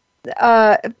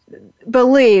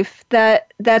belief that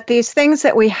these things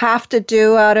that we have to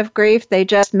do out of grief, they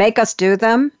just make us do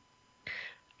them,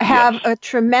 have a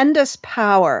tremendous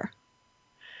power.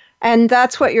 And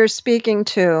that's what you're speaking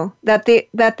to, that the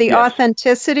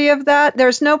authenticity of that,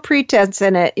 there's no pretense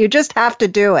in it. You just have to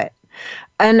do it.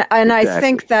 And exactly. I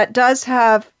think that does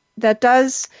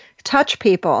touch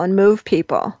people and move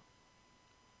people.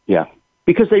 Yeah,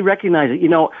 because they recognize it.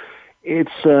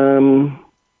 It's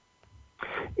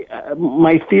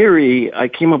my theory. I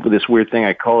came up with this weird thing.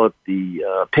 I call it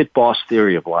the pit boss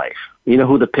theory of life. You know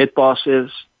who the pit boss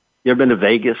is? You ever been to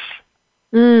Vegas?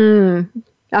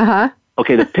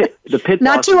 Okay, the pit boss.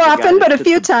 Not too often, but a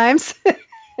few times.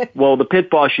 Well, the pit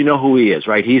boss, you know who he is,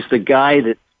 right? He's the guy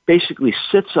that basically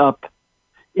sits up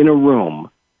in a room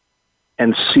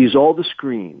and sees all the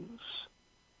screens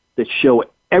that show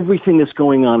everything that's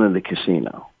going on in the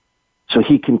casino. So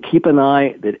he can keep an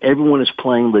eye that everyone is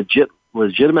playing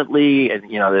legitimately and,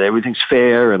 that everything's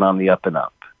fair and on the up and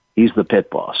up. He's the pit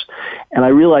boss. And I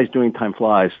realized during Time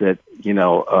Flies that,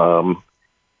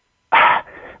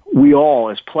 we all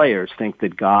as players think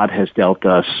that God has dealt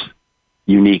us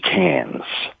unique hands,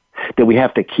 that we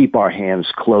have to keep our hands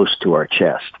close to our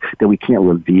chest, that we can't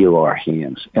reveal our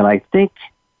hands. And I think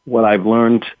what I've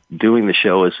learned doing the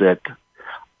show is that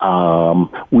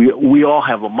we all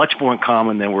have much more in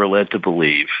common than we're led to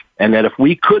believe. And that if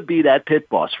we could be that pit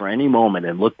boss for any moment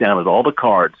and look down at all the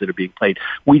cards that are being played,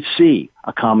 we'd see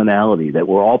a commonality, that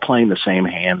we're all playing the same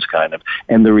hands kind of.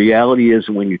 And the reality is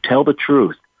when you tell the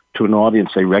truth to an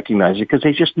audience, they recognize it because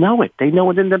they just know it. They know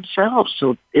it in themselves,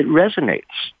 so it resonates.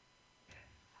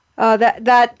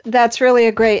 That's really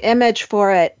a great image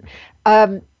for it.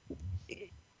 I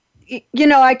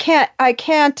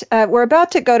can't. We're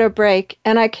about to go to break,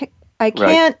 and I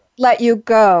can't let you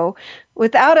go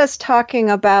without us talking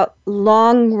about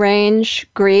long range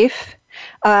grief,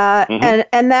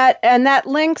 and that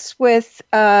links with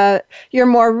your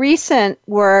more recent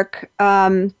work.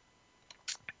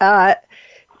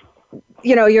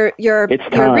 Your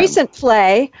recent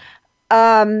play.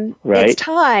 It's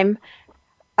time.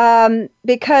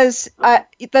 Because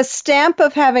the stamp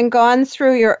of having gone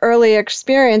through your early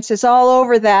experience is all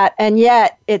over that, and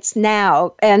yet it's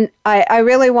now. And I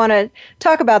really want to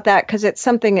talk about that because it's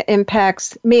something that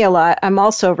impacts me a lot. I'm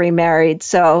also remarried,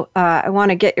 so I want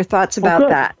to get your thoughts about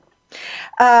that.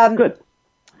 Good.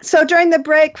 So during the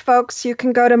break, folks, you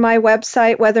can go to my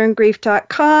website,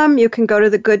 weatheringgrief.com. You can go to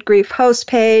the Good Grief host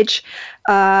page.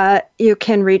 You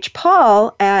can reach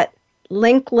Paul at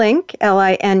Linke, LINKE,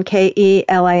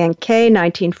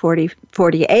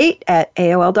 1948 at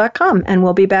AOL.com. And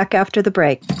we'll be back after the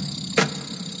break.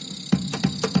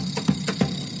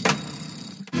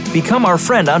 Become our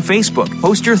friend on Facebook.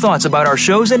 Post your thoughts about our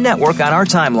shows and network on our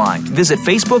timeline. Visit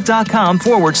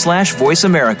facebook.com/Voice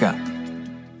America.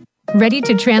 Ready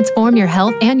to transform your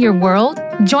health and your world?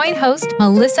 Join host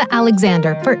Melissa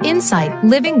Alexander for Insight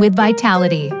Living with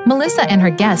Vitality. Melissa and her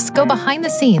guests go behind the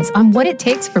scenes on what it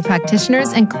takes for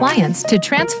practitioners and clients to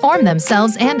transform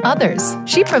themselves and others.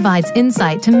 She provides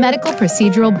insight to medical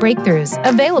procedural breakthroughs,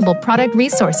 available product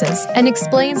resources, and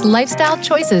explains lifestyle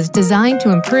choices designed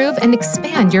to improve and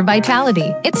expand your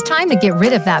vitality. It's time to get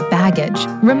rid of that baggage,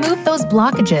 remove those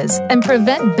blockages, and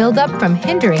prevent buildup from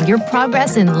hindering your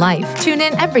progress in life. Tune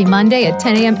in every Monday at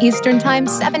 10 a.m. Eastern Time,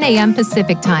 7 a.m.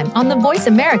 Pacific Time on the Voice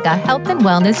America Health and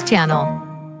Wellness Channel.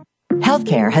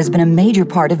 Healthcare has been a major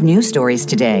part of news stories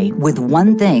today, with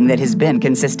one thing that has been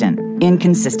consistent: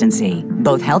 inconsistency.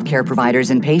 Both healthcare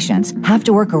providers and patients have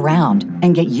to work around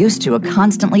and get used to a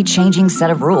constantly changing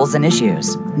set of rules and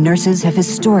issues. Nurses have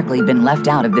historically been left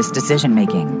out of this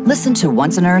decision-making. Listen to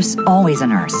Once a Nurse, Always a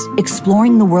Nurse,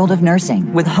 Exploring the World of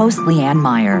Nursing with host Leanne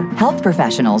Meyer. Health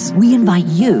professionals, we invite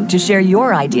you to share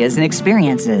your ideas and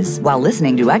experiences while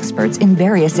listening to experts in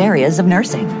various areas of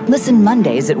nursing. Listen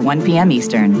Mondays at 1 p.m.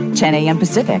 Eastern, 10 a.m.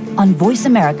 Pacific on Voice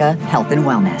America Health and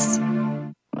Wellness.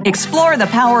 Explore the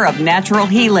power of natural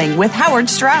healing with Howard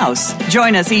Strauss.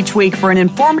 Join us each week for an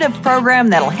informative program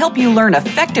that'll help you learn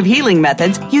effective healing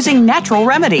methods using natural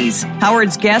remedies.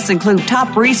 Howard's guests include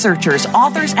top researchers,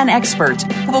 authors, and experts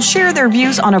who will share their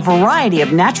views on a variety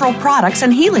of natural products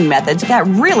and healing methods that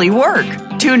really work.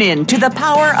 Tune in to The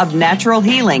Power of Natural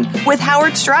Healing with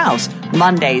Howard Strauss,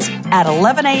 Mondays at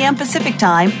 11 a.m. Pacific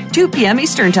Time, 2 p.m.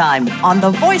 Eastern Time on the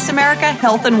Voice America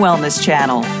Health and Wellness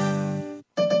Channel.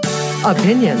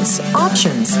 Opinions,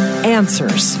 options,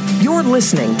 answers. You're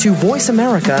listening to Voice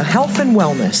America Health and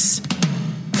Wellness.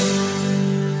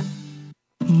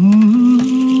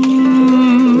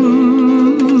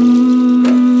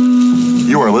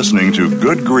 You are listening to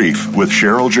Good Grief with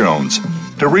Cheryl Jones.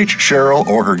 To reach Cheryl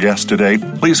or her guest today,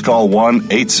 please call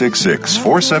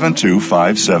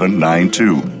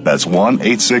 1-866-472-5792. That's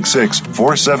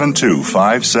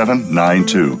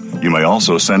 1-866-472-5792. You may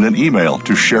also send an email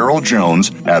to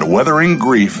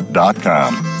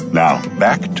CherylJones@weatheringgrief.com. Now,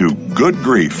 back to Good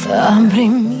Grief.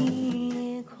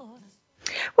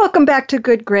 Welcome back to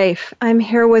Good Grief. I'm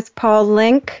here with Paul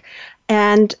Linke.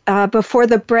 And before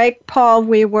the break, Paul,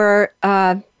 we were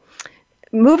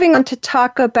moving on to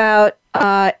talk about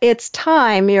It's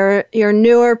Time, your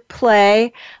newer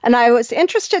play. And I was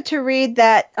interested to read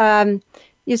that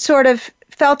you sort of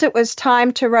felt it was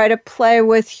time to write a play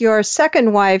with your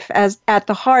second wife as at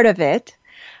the heart of it.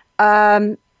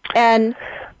 You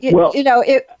know,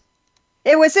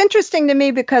 it was interesting to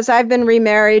me because I've been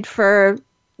remarried for,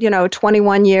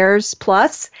 21 years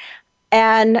plus.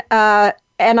 And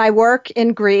I work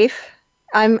in grief.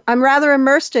 I'm rather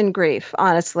immersed in grief,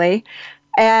 honestly.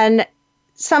 And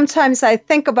sometimes I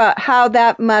think about how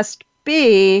that must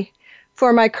be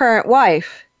for my current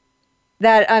wife,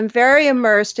 that I'm very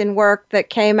immersed in work that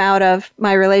came out of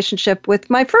my relationship with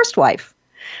my first wife.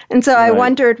 And so I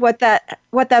wondered what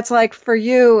that's like for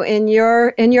you in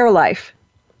your life.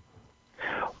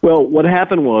 Well, what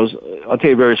happened was, I'll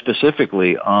tell you very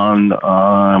specifically, on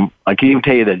I can even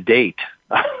tell you the date,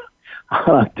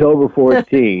 October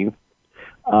 14th,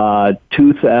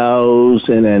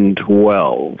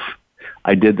 2012.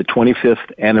 I did the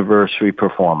 25th anniversary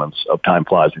performance of Time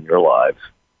Flies When You're Alive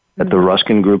at the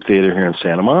Ruskin Group Theater here in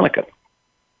Santa Monica.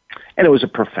 And it was a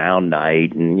profound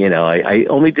night, and, I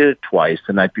only did it twice,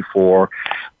 the night before,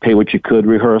 pay what you could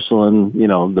rehearsal, and,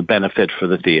 the benefit for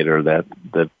the theater that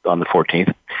on the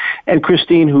 14th. And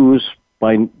Christine, who's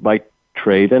by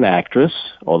trade an actress,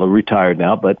 although retired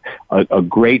now, but a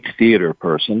great theater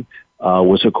person,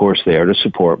 was, of course, there to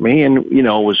support me. And, it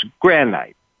was a grand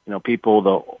night.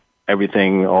 People,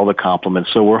 everything, all the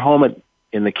compliments. So we're home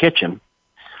in the kitchen.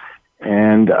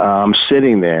 And I'm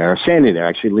standing there,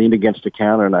 actually leaned against the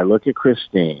counter, and I look at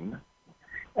Christine,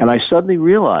 and I suddenly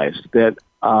realized that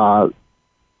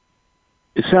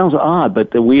it sounds odd,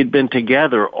 but that we had been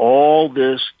together all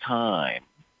this time,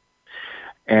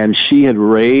 and she had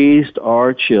raised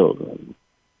our children,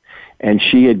 and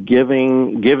she had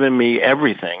given me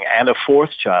everything, and a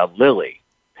fourth child, Lily.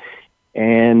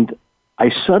 And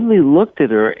I suddenly looked at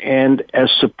her, and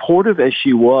as supportive as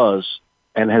she was,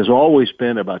 and has always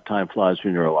been about Time Flies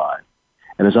When You're Alive,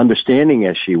 and as understanding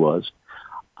as she was,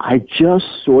 I just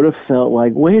sort of felt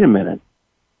like, wait a minute,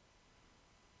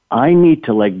 I need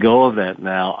to let go of that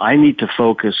now. I need to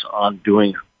focus on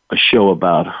doing a show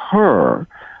about her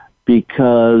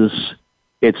because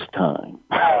it's time.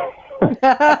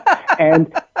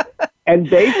 And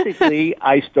basically,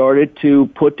 I started to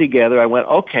put together, I went,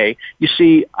 okay, you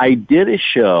see, I did a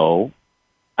show.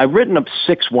 I've written up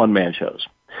 6 one-man shows.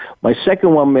 My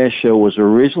second one-man show was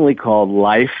originally called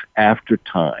Life After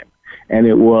Time, and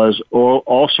it was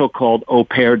also called Au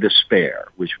Pair Despair,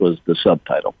 which was the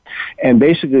subtitle. And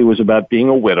basically it was about being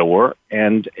a widower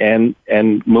and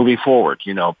moving forward,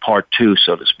 part 2,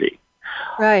 so to speak.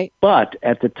 Right. But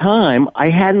at the time, I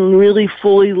hadn't really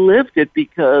fully lived it,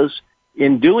 because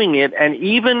in doing it, and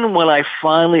even when I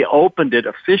finally opened it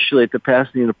officially at the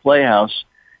Pasadena Playhouse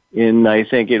in, I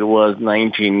think it was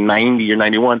 1990 or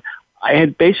 91, I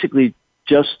had basically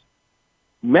just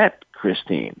met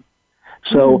Christine.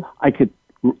 So I could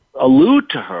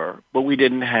allude to her, but we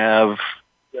didn't have,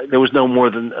 there was no more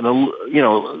than,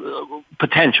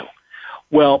 potential.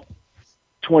 Well,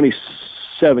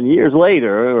 27 years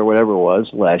later, or whatever it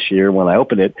was, last year when I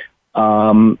opened it,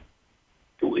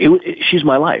 she's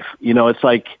my life. It's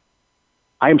like,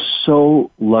 I'm so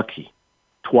lucky.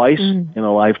 Twice in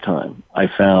a lifetime, I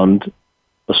found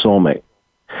a soulmate.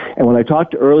 And when I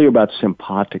talked earlier about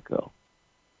simpatico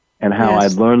and how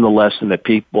I'd learned the lesson that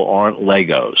people aren't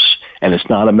Legos, and it's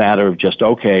not a matter of just,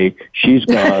 okay, she's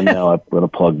gone, now I'm going to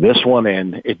plug this one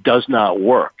in. It does not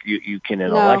work. You can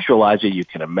intellectualize it, you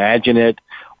can imagine it,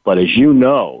 But as you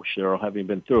know, Cheryl, having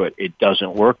been through it, it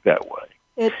doesn't work that way.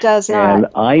 It does not. And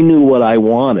I knew what I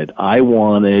wanted. I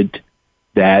wanted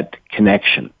that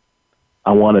connection.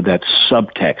 I wanted that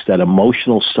subtext, that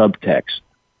emotional subtext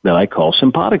that I call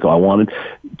simpatico. I wanted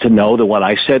to know that when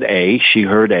I said A, she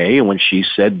heard A, and when she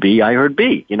said B, I heard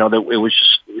B. You know, that it was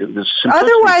simplicity.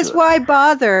 Otherwise, why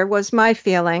bother was my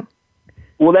feeling.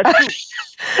 Well, that's true.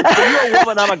 So you're a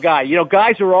woman, I'm a guy. You know,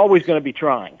 guys are always going to be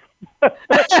trying.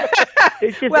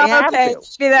 It's just Well, okay,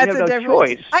 maybe that's a difference.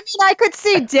 Choice. I mean, I could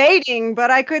see dating, but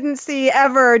I couldn't see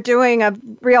ever doing a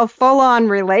real full-on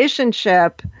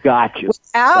relationship. Gotcha.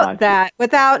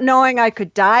 Without knowing I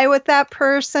could die with that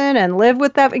person and live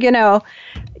with that. You know,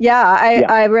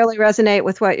 I really resonate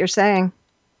with what you're saying.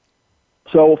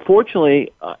 So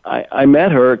fortunately, I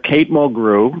met her, Kate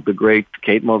Mulgrew, the great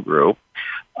Kate Mulgrew,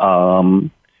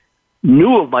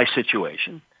 knew of my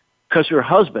situation because her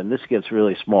husband, this gets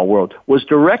really small world, was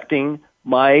directing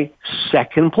my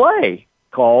second play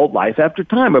called Life After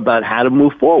Time about how to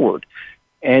move forward.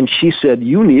 And she said,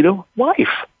 you need a wife.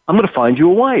 I'm going to find you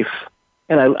a wife.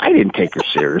 And I didn't take her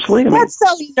seriously. That's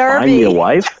so nervy. Find me a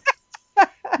wife,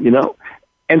 you know?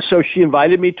 And so she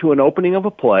invited me to an opening of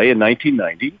a play in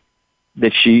 1990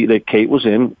 that Kate was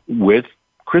in with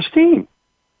Christine.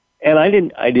 And I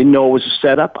didn't know it was a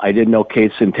setup. I didn't know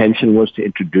Kate's intention was to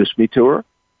introduce me to her.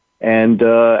 And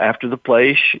after the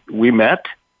play, we met,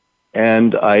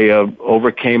 and I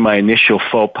overcame my initial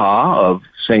faux pas of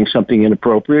saying something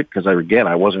inappropriate because, I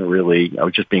was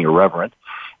just being irreverent.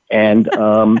 And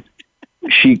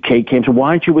Kate came to, why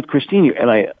aren't you with Christine? And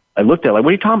I looked at her like, what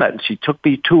are you talking about? And she took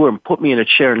me to her and put me in a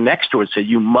chair next to her and said,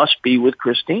 you must be with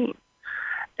Christine.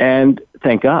 And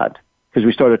thank God, because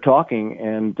we started talking,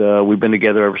 and we've been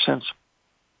together ever since.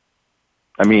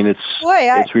 I mean, it's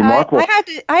remarkable.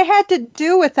 I had to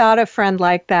do without a friend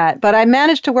like that, but I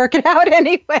managed to work it out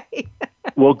anyway.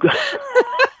 Well, good.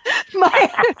 Might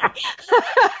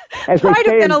have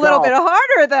been a little bit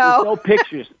harder, though.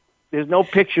 There's no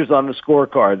pictures on the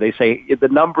scorecard. They say the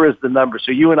number is the number.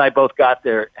 So you and I both got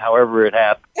there, however it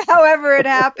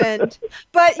happened.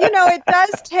 But, you know, it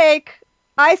does take,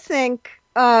 I think,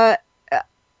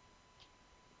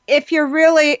 if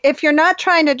you're not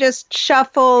trying to just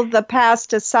shuffle the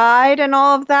past aside and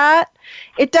all of that,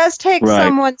 it does take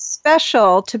someone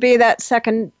special to be that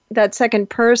second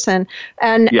person.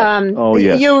 And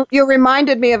yes. You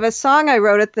reminded me of a song I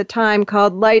wrote at the time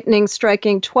called Lightning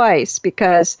Striking Twice,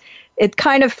 because it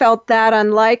kind of felt that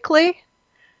unlikely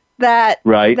that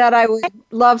I would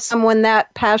love someone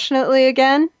that passionately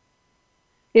again,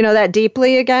 you know, that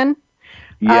deeply again.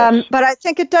 Yes. But I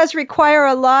think it does require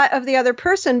a lot of the other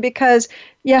person because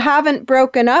you haven't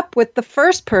broken up with the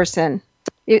first person.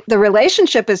 The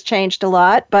relationship has changed a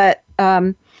lot, but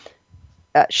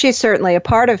she's certainly a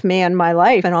part of me and my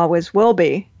life and always will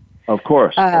be. Of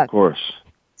course.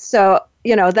 So,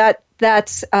 you know,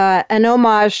 that's an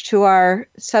homage to our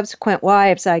subsequent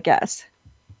wives, I guess.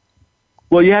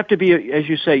 Well, you have to be, as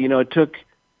you say, you know,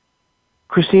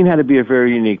 Christine had to be a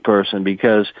very unique person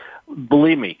because,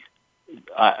 believe me,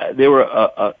 there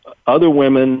were other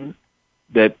women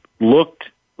that looked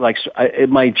like,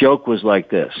 my joke was like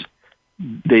this.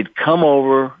 They'd come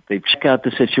over, they'd check out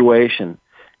the situation,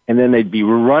 and then they'd be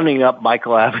running up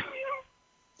Michael Avenue.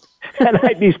 And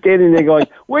I'd be standing there going,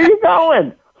 where are you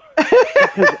going?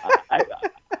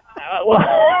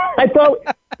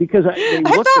 Because I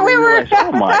thought we were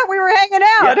hanging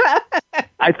out. Yeah.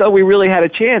 I thought we really had a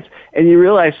chance. And you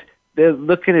realize they're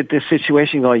looking at this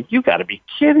situation going, you got to be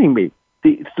kidding me.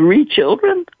 The 3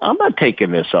 children? I'm not taking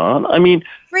this on. I mean,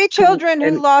 3 children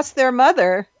who lost their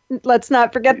mother. Let's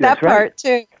not forget that part,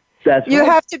 too. You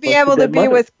have to be able to be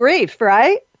with grief,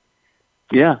 right?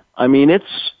 Yeah. I mean,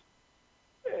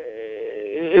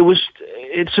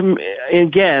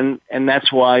 again, and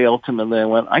that's why ultimately I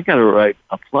went, I got to write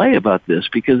a play about this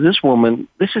because this woman,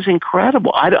 this is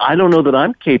incredible. I don't know that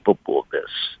I'm capable of this.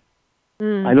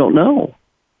 I don't know.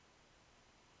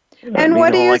 And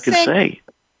what do you think?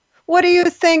 What do you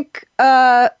think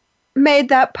made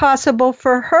that possible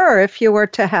for her, if you were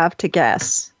to have to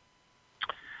guess?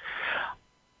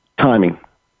 Timing.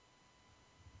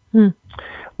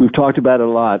 We've talked about it a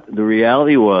lot. The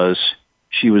reality was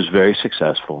she was very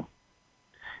successful.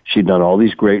 She'd done all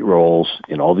these great roles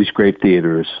in all these great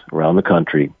theaters around the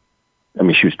country. I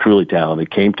mean, she was truly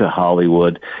talented. Came to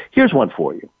Hollywood. Here's one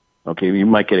for you. Okay, you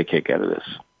might get a kick out of this.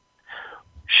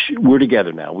 We're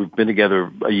together now. We've been together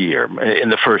a year, in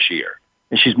the first year.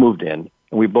 And she's moved in.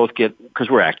 And we both get, because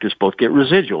we're actors, both get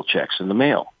residual checks in the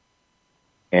mail.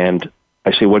 And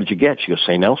I say, what did you get? She goes,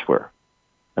 St. Elsewhere.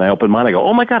 And I open mine. I go,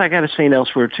 oh, my God, I got a St.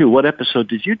 Elsewhere, too. What episode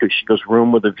did you do? She goes,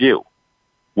 Room with a View.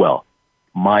 Well,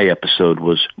 my episode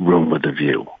was Room with a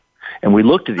View. And we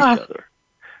looked at each other.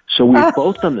 So we've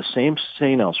both done the same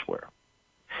scene elsewhere.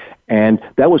 And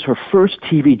that was her first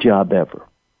TV job ever.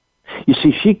 You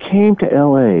see, she came to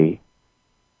L.A.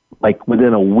 like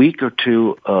within a week or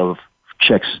two of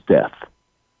Czech's death.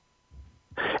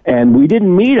 And we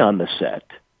didn't meet on the set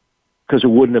because it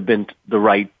wouldn't have been the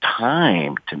right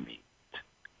time to meet.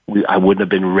 I wouldn't have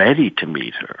been ready to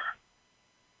meet her.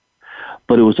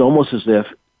 But it was almost as if,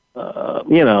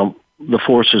 the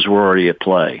forces were already at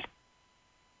play.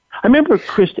 I remember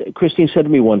Christine said to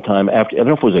me one time, after, I don't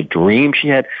know if it was a dream she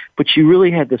had, but she really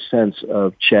had the sense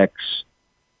of Czech's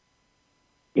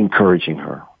encouraging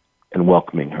her and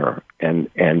welcoming her and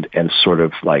sort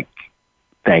of like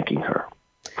thanking her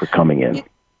for coming in.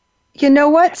 You know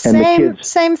what?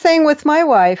 Same thing with my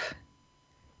wife.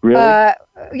 Really?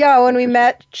 Yeah, when we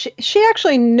met, she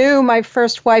actually knew my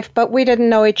first wife, but we didn't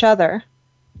know each other,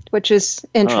 which is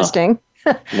interesting.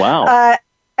 Wow.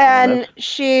 And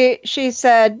she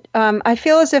said, I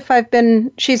feel as if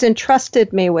she's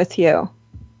entrusted me with you.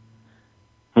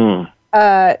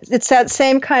 It's that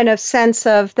same kind of sense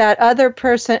of that other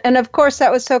person. And of course,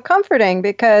 that was so comforting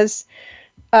because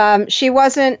she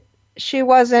wasn't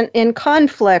in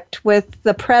conflict with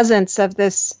the presence of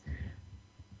this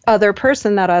other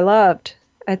person that I loved.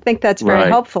 I think that's very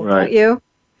helpful, don't you?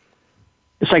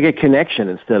 It's like a connection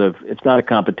it's not a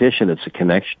competition, it's a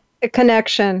connection. A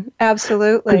connection,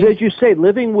 absolutely. Because as you say,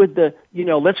 living with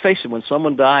let's face it, when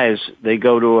someone dies, they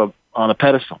go on a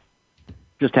pedestal. It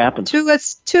just happens. To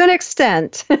an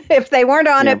extent, if they weren't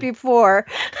on it before.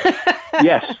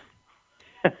 Yes.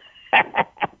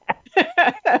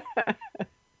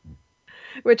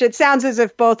 Which it sounds as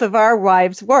if both of our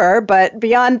wives were, but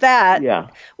beyond that,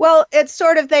 well, it's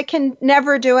sort of they can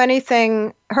never do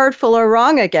anything hurtful or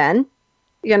wrong again.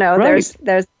 There's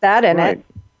that in it.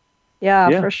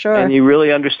 Yeah, for sure. And you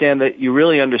really understand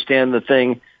the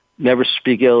thing, never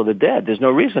speak ill of the dead. There's no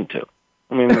reason to.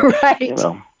 I mean, right.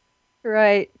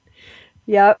 Right.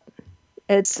 Yep.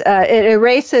 It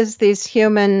erases these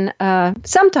human,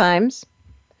 sometimes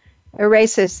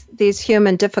erases these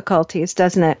human difficulties,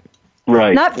 doesn't it?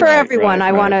 Right. Not for everyone,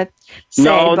 I want to say,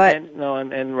 but...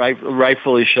 And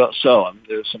rightfully so.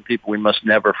 There's some people we must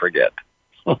never forget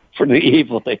for the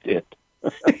evil they did.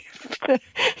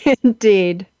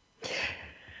 Indeed.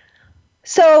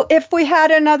 So if we had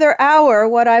another hour,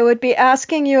 what I would be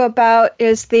asking you about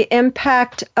is the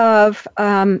impact of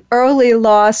early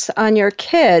loss on your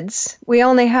kids. We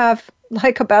only have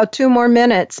like about 2 more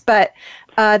minutes, but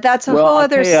that's a whole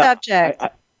other subject.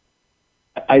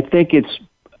 I think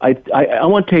I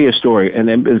want to tell you a story, and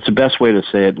it's the best way to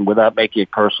say it without making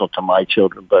it personal to my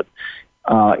children, but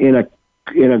in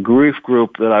a grief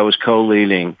group that I was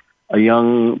co-leading, a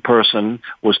young person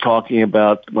was talking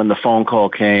about when the phone call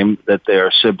came that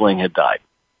their sibling had died.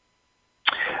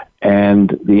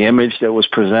 And the image that was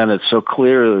presented so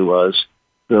clearly was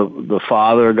the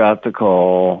father got the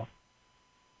call,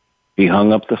 he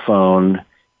hung up the phone,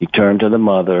 he turned to the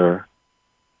mother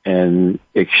and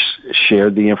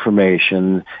shared the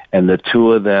information, and the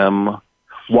two of them,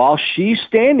 while she's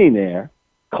standing there,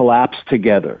 collapsed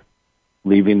together,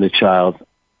 leaving the child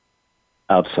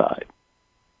outside.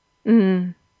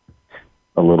 Mm-hmm.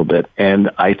 A little bit. And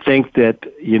I think that,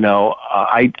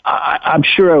 I'm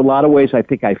sure a lot of ways I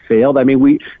think I failed. I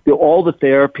mean, all the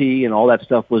therapy and all that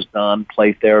stuff was done.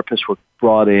 Play therapists were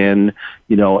brought in,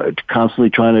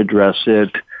 constantly trying to address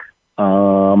it.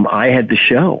 I had the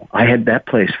show. I had that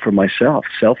place for myself,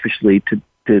 selfishly,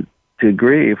 to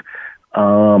grieve.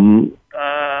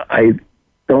 I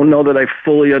don't know that I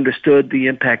fully understood the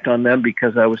impact on them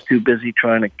because I was too busy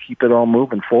trying to keep it all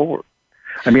moving forward.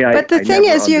 I mean, but the thing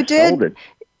is, you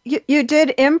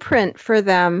did imprint for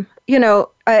them.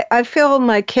 I feel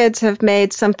my kids have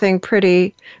made something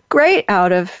pretty great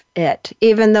out of it,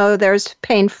 even though there's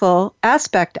painful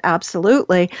aspect,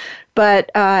 absolutely.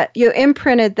 But you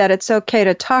imprinted that it's okay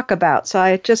to talk about. So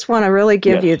I just want to really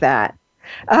give you that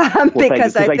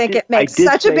because I think it makes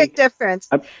such a big difference.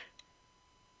 I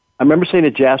remember saying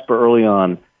to Jasper early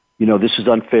on, this is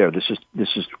unfair. This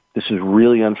is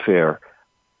really unfair.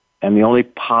 And the only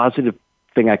positive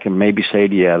thing I can maybe say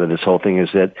to you out of this whole thing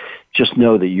is that just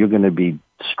know that you're going to be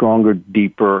stronger,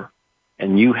 deeper,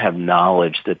 and you have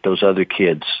knowledge that those other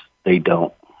kids, they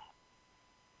don't.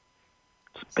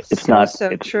 It's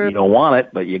true. You don't want it,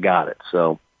 but you got it.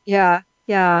 So yeah.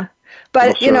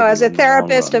 But as a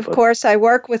therapist, of course, I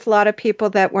work with a lot of people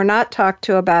that were not talked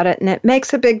to about it, and it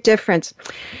makes a big difference.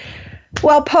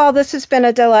 Well, Paul, this has been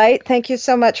a delight. Thank you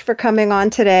so much for coming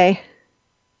on today.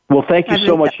 Well, thank you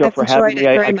so much, Jill, for having me.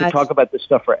 I could talk about this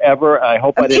stuff forever. I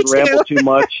hope I didn't ramble too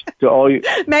much. To all you,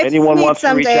 anyone wants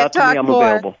to reach out to me, I'm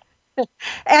available.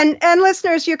 And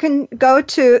listeners, you can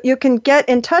get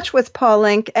in touch with Paul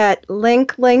Linke at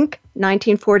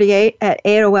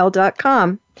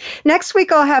linklink1948@AOL.com. Next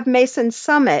week, I'll have Mason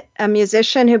Summit, a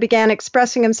musician who began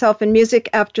expressing himself in music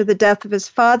after the death of his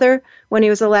father when he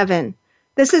was 11.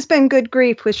 This has been Good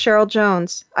Grief with Cheryl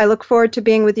Jones. I look forward to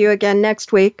being with you again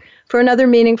next week for another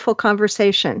meaningful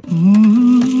conversation.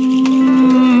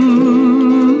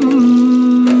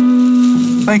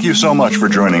 Thank you so much for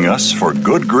joining us for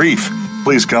Good Grief.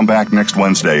 Please come back next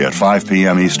Wednesday at 5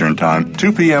 p.m. Eastern Time,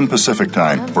 2 p.m. Pacific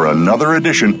Time for another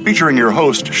edition featuring your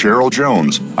host, Cheryl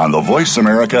Jones, on the Voice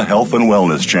America Health and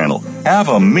Wellness Channel. Have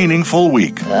a meaningful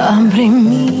week. Abre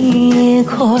mi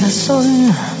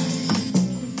corazón.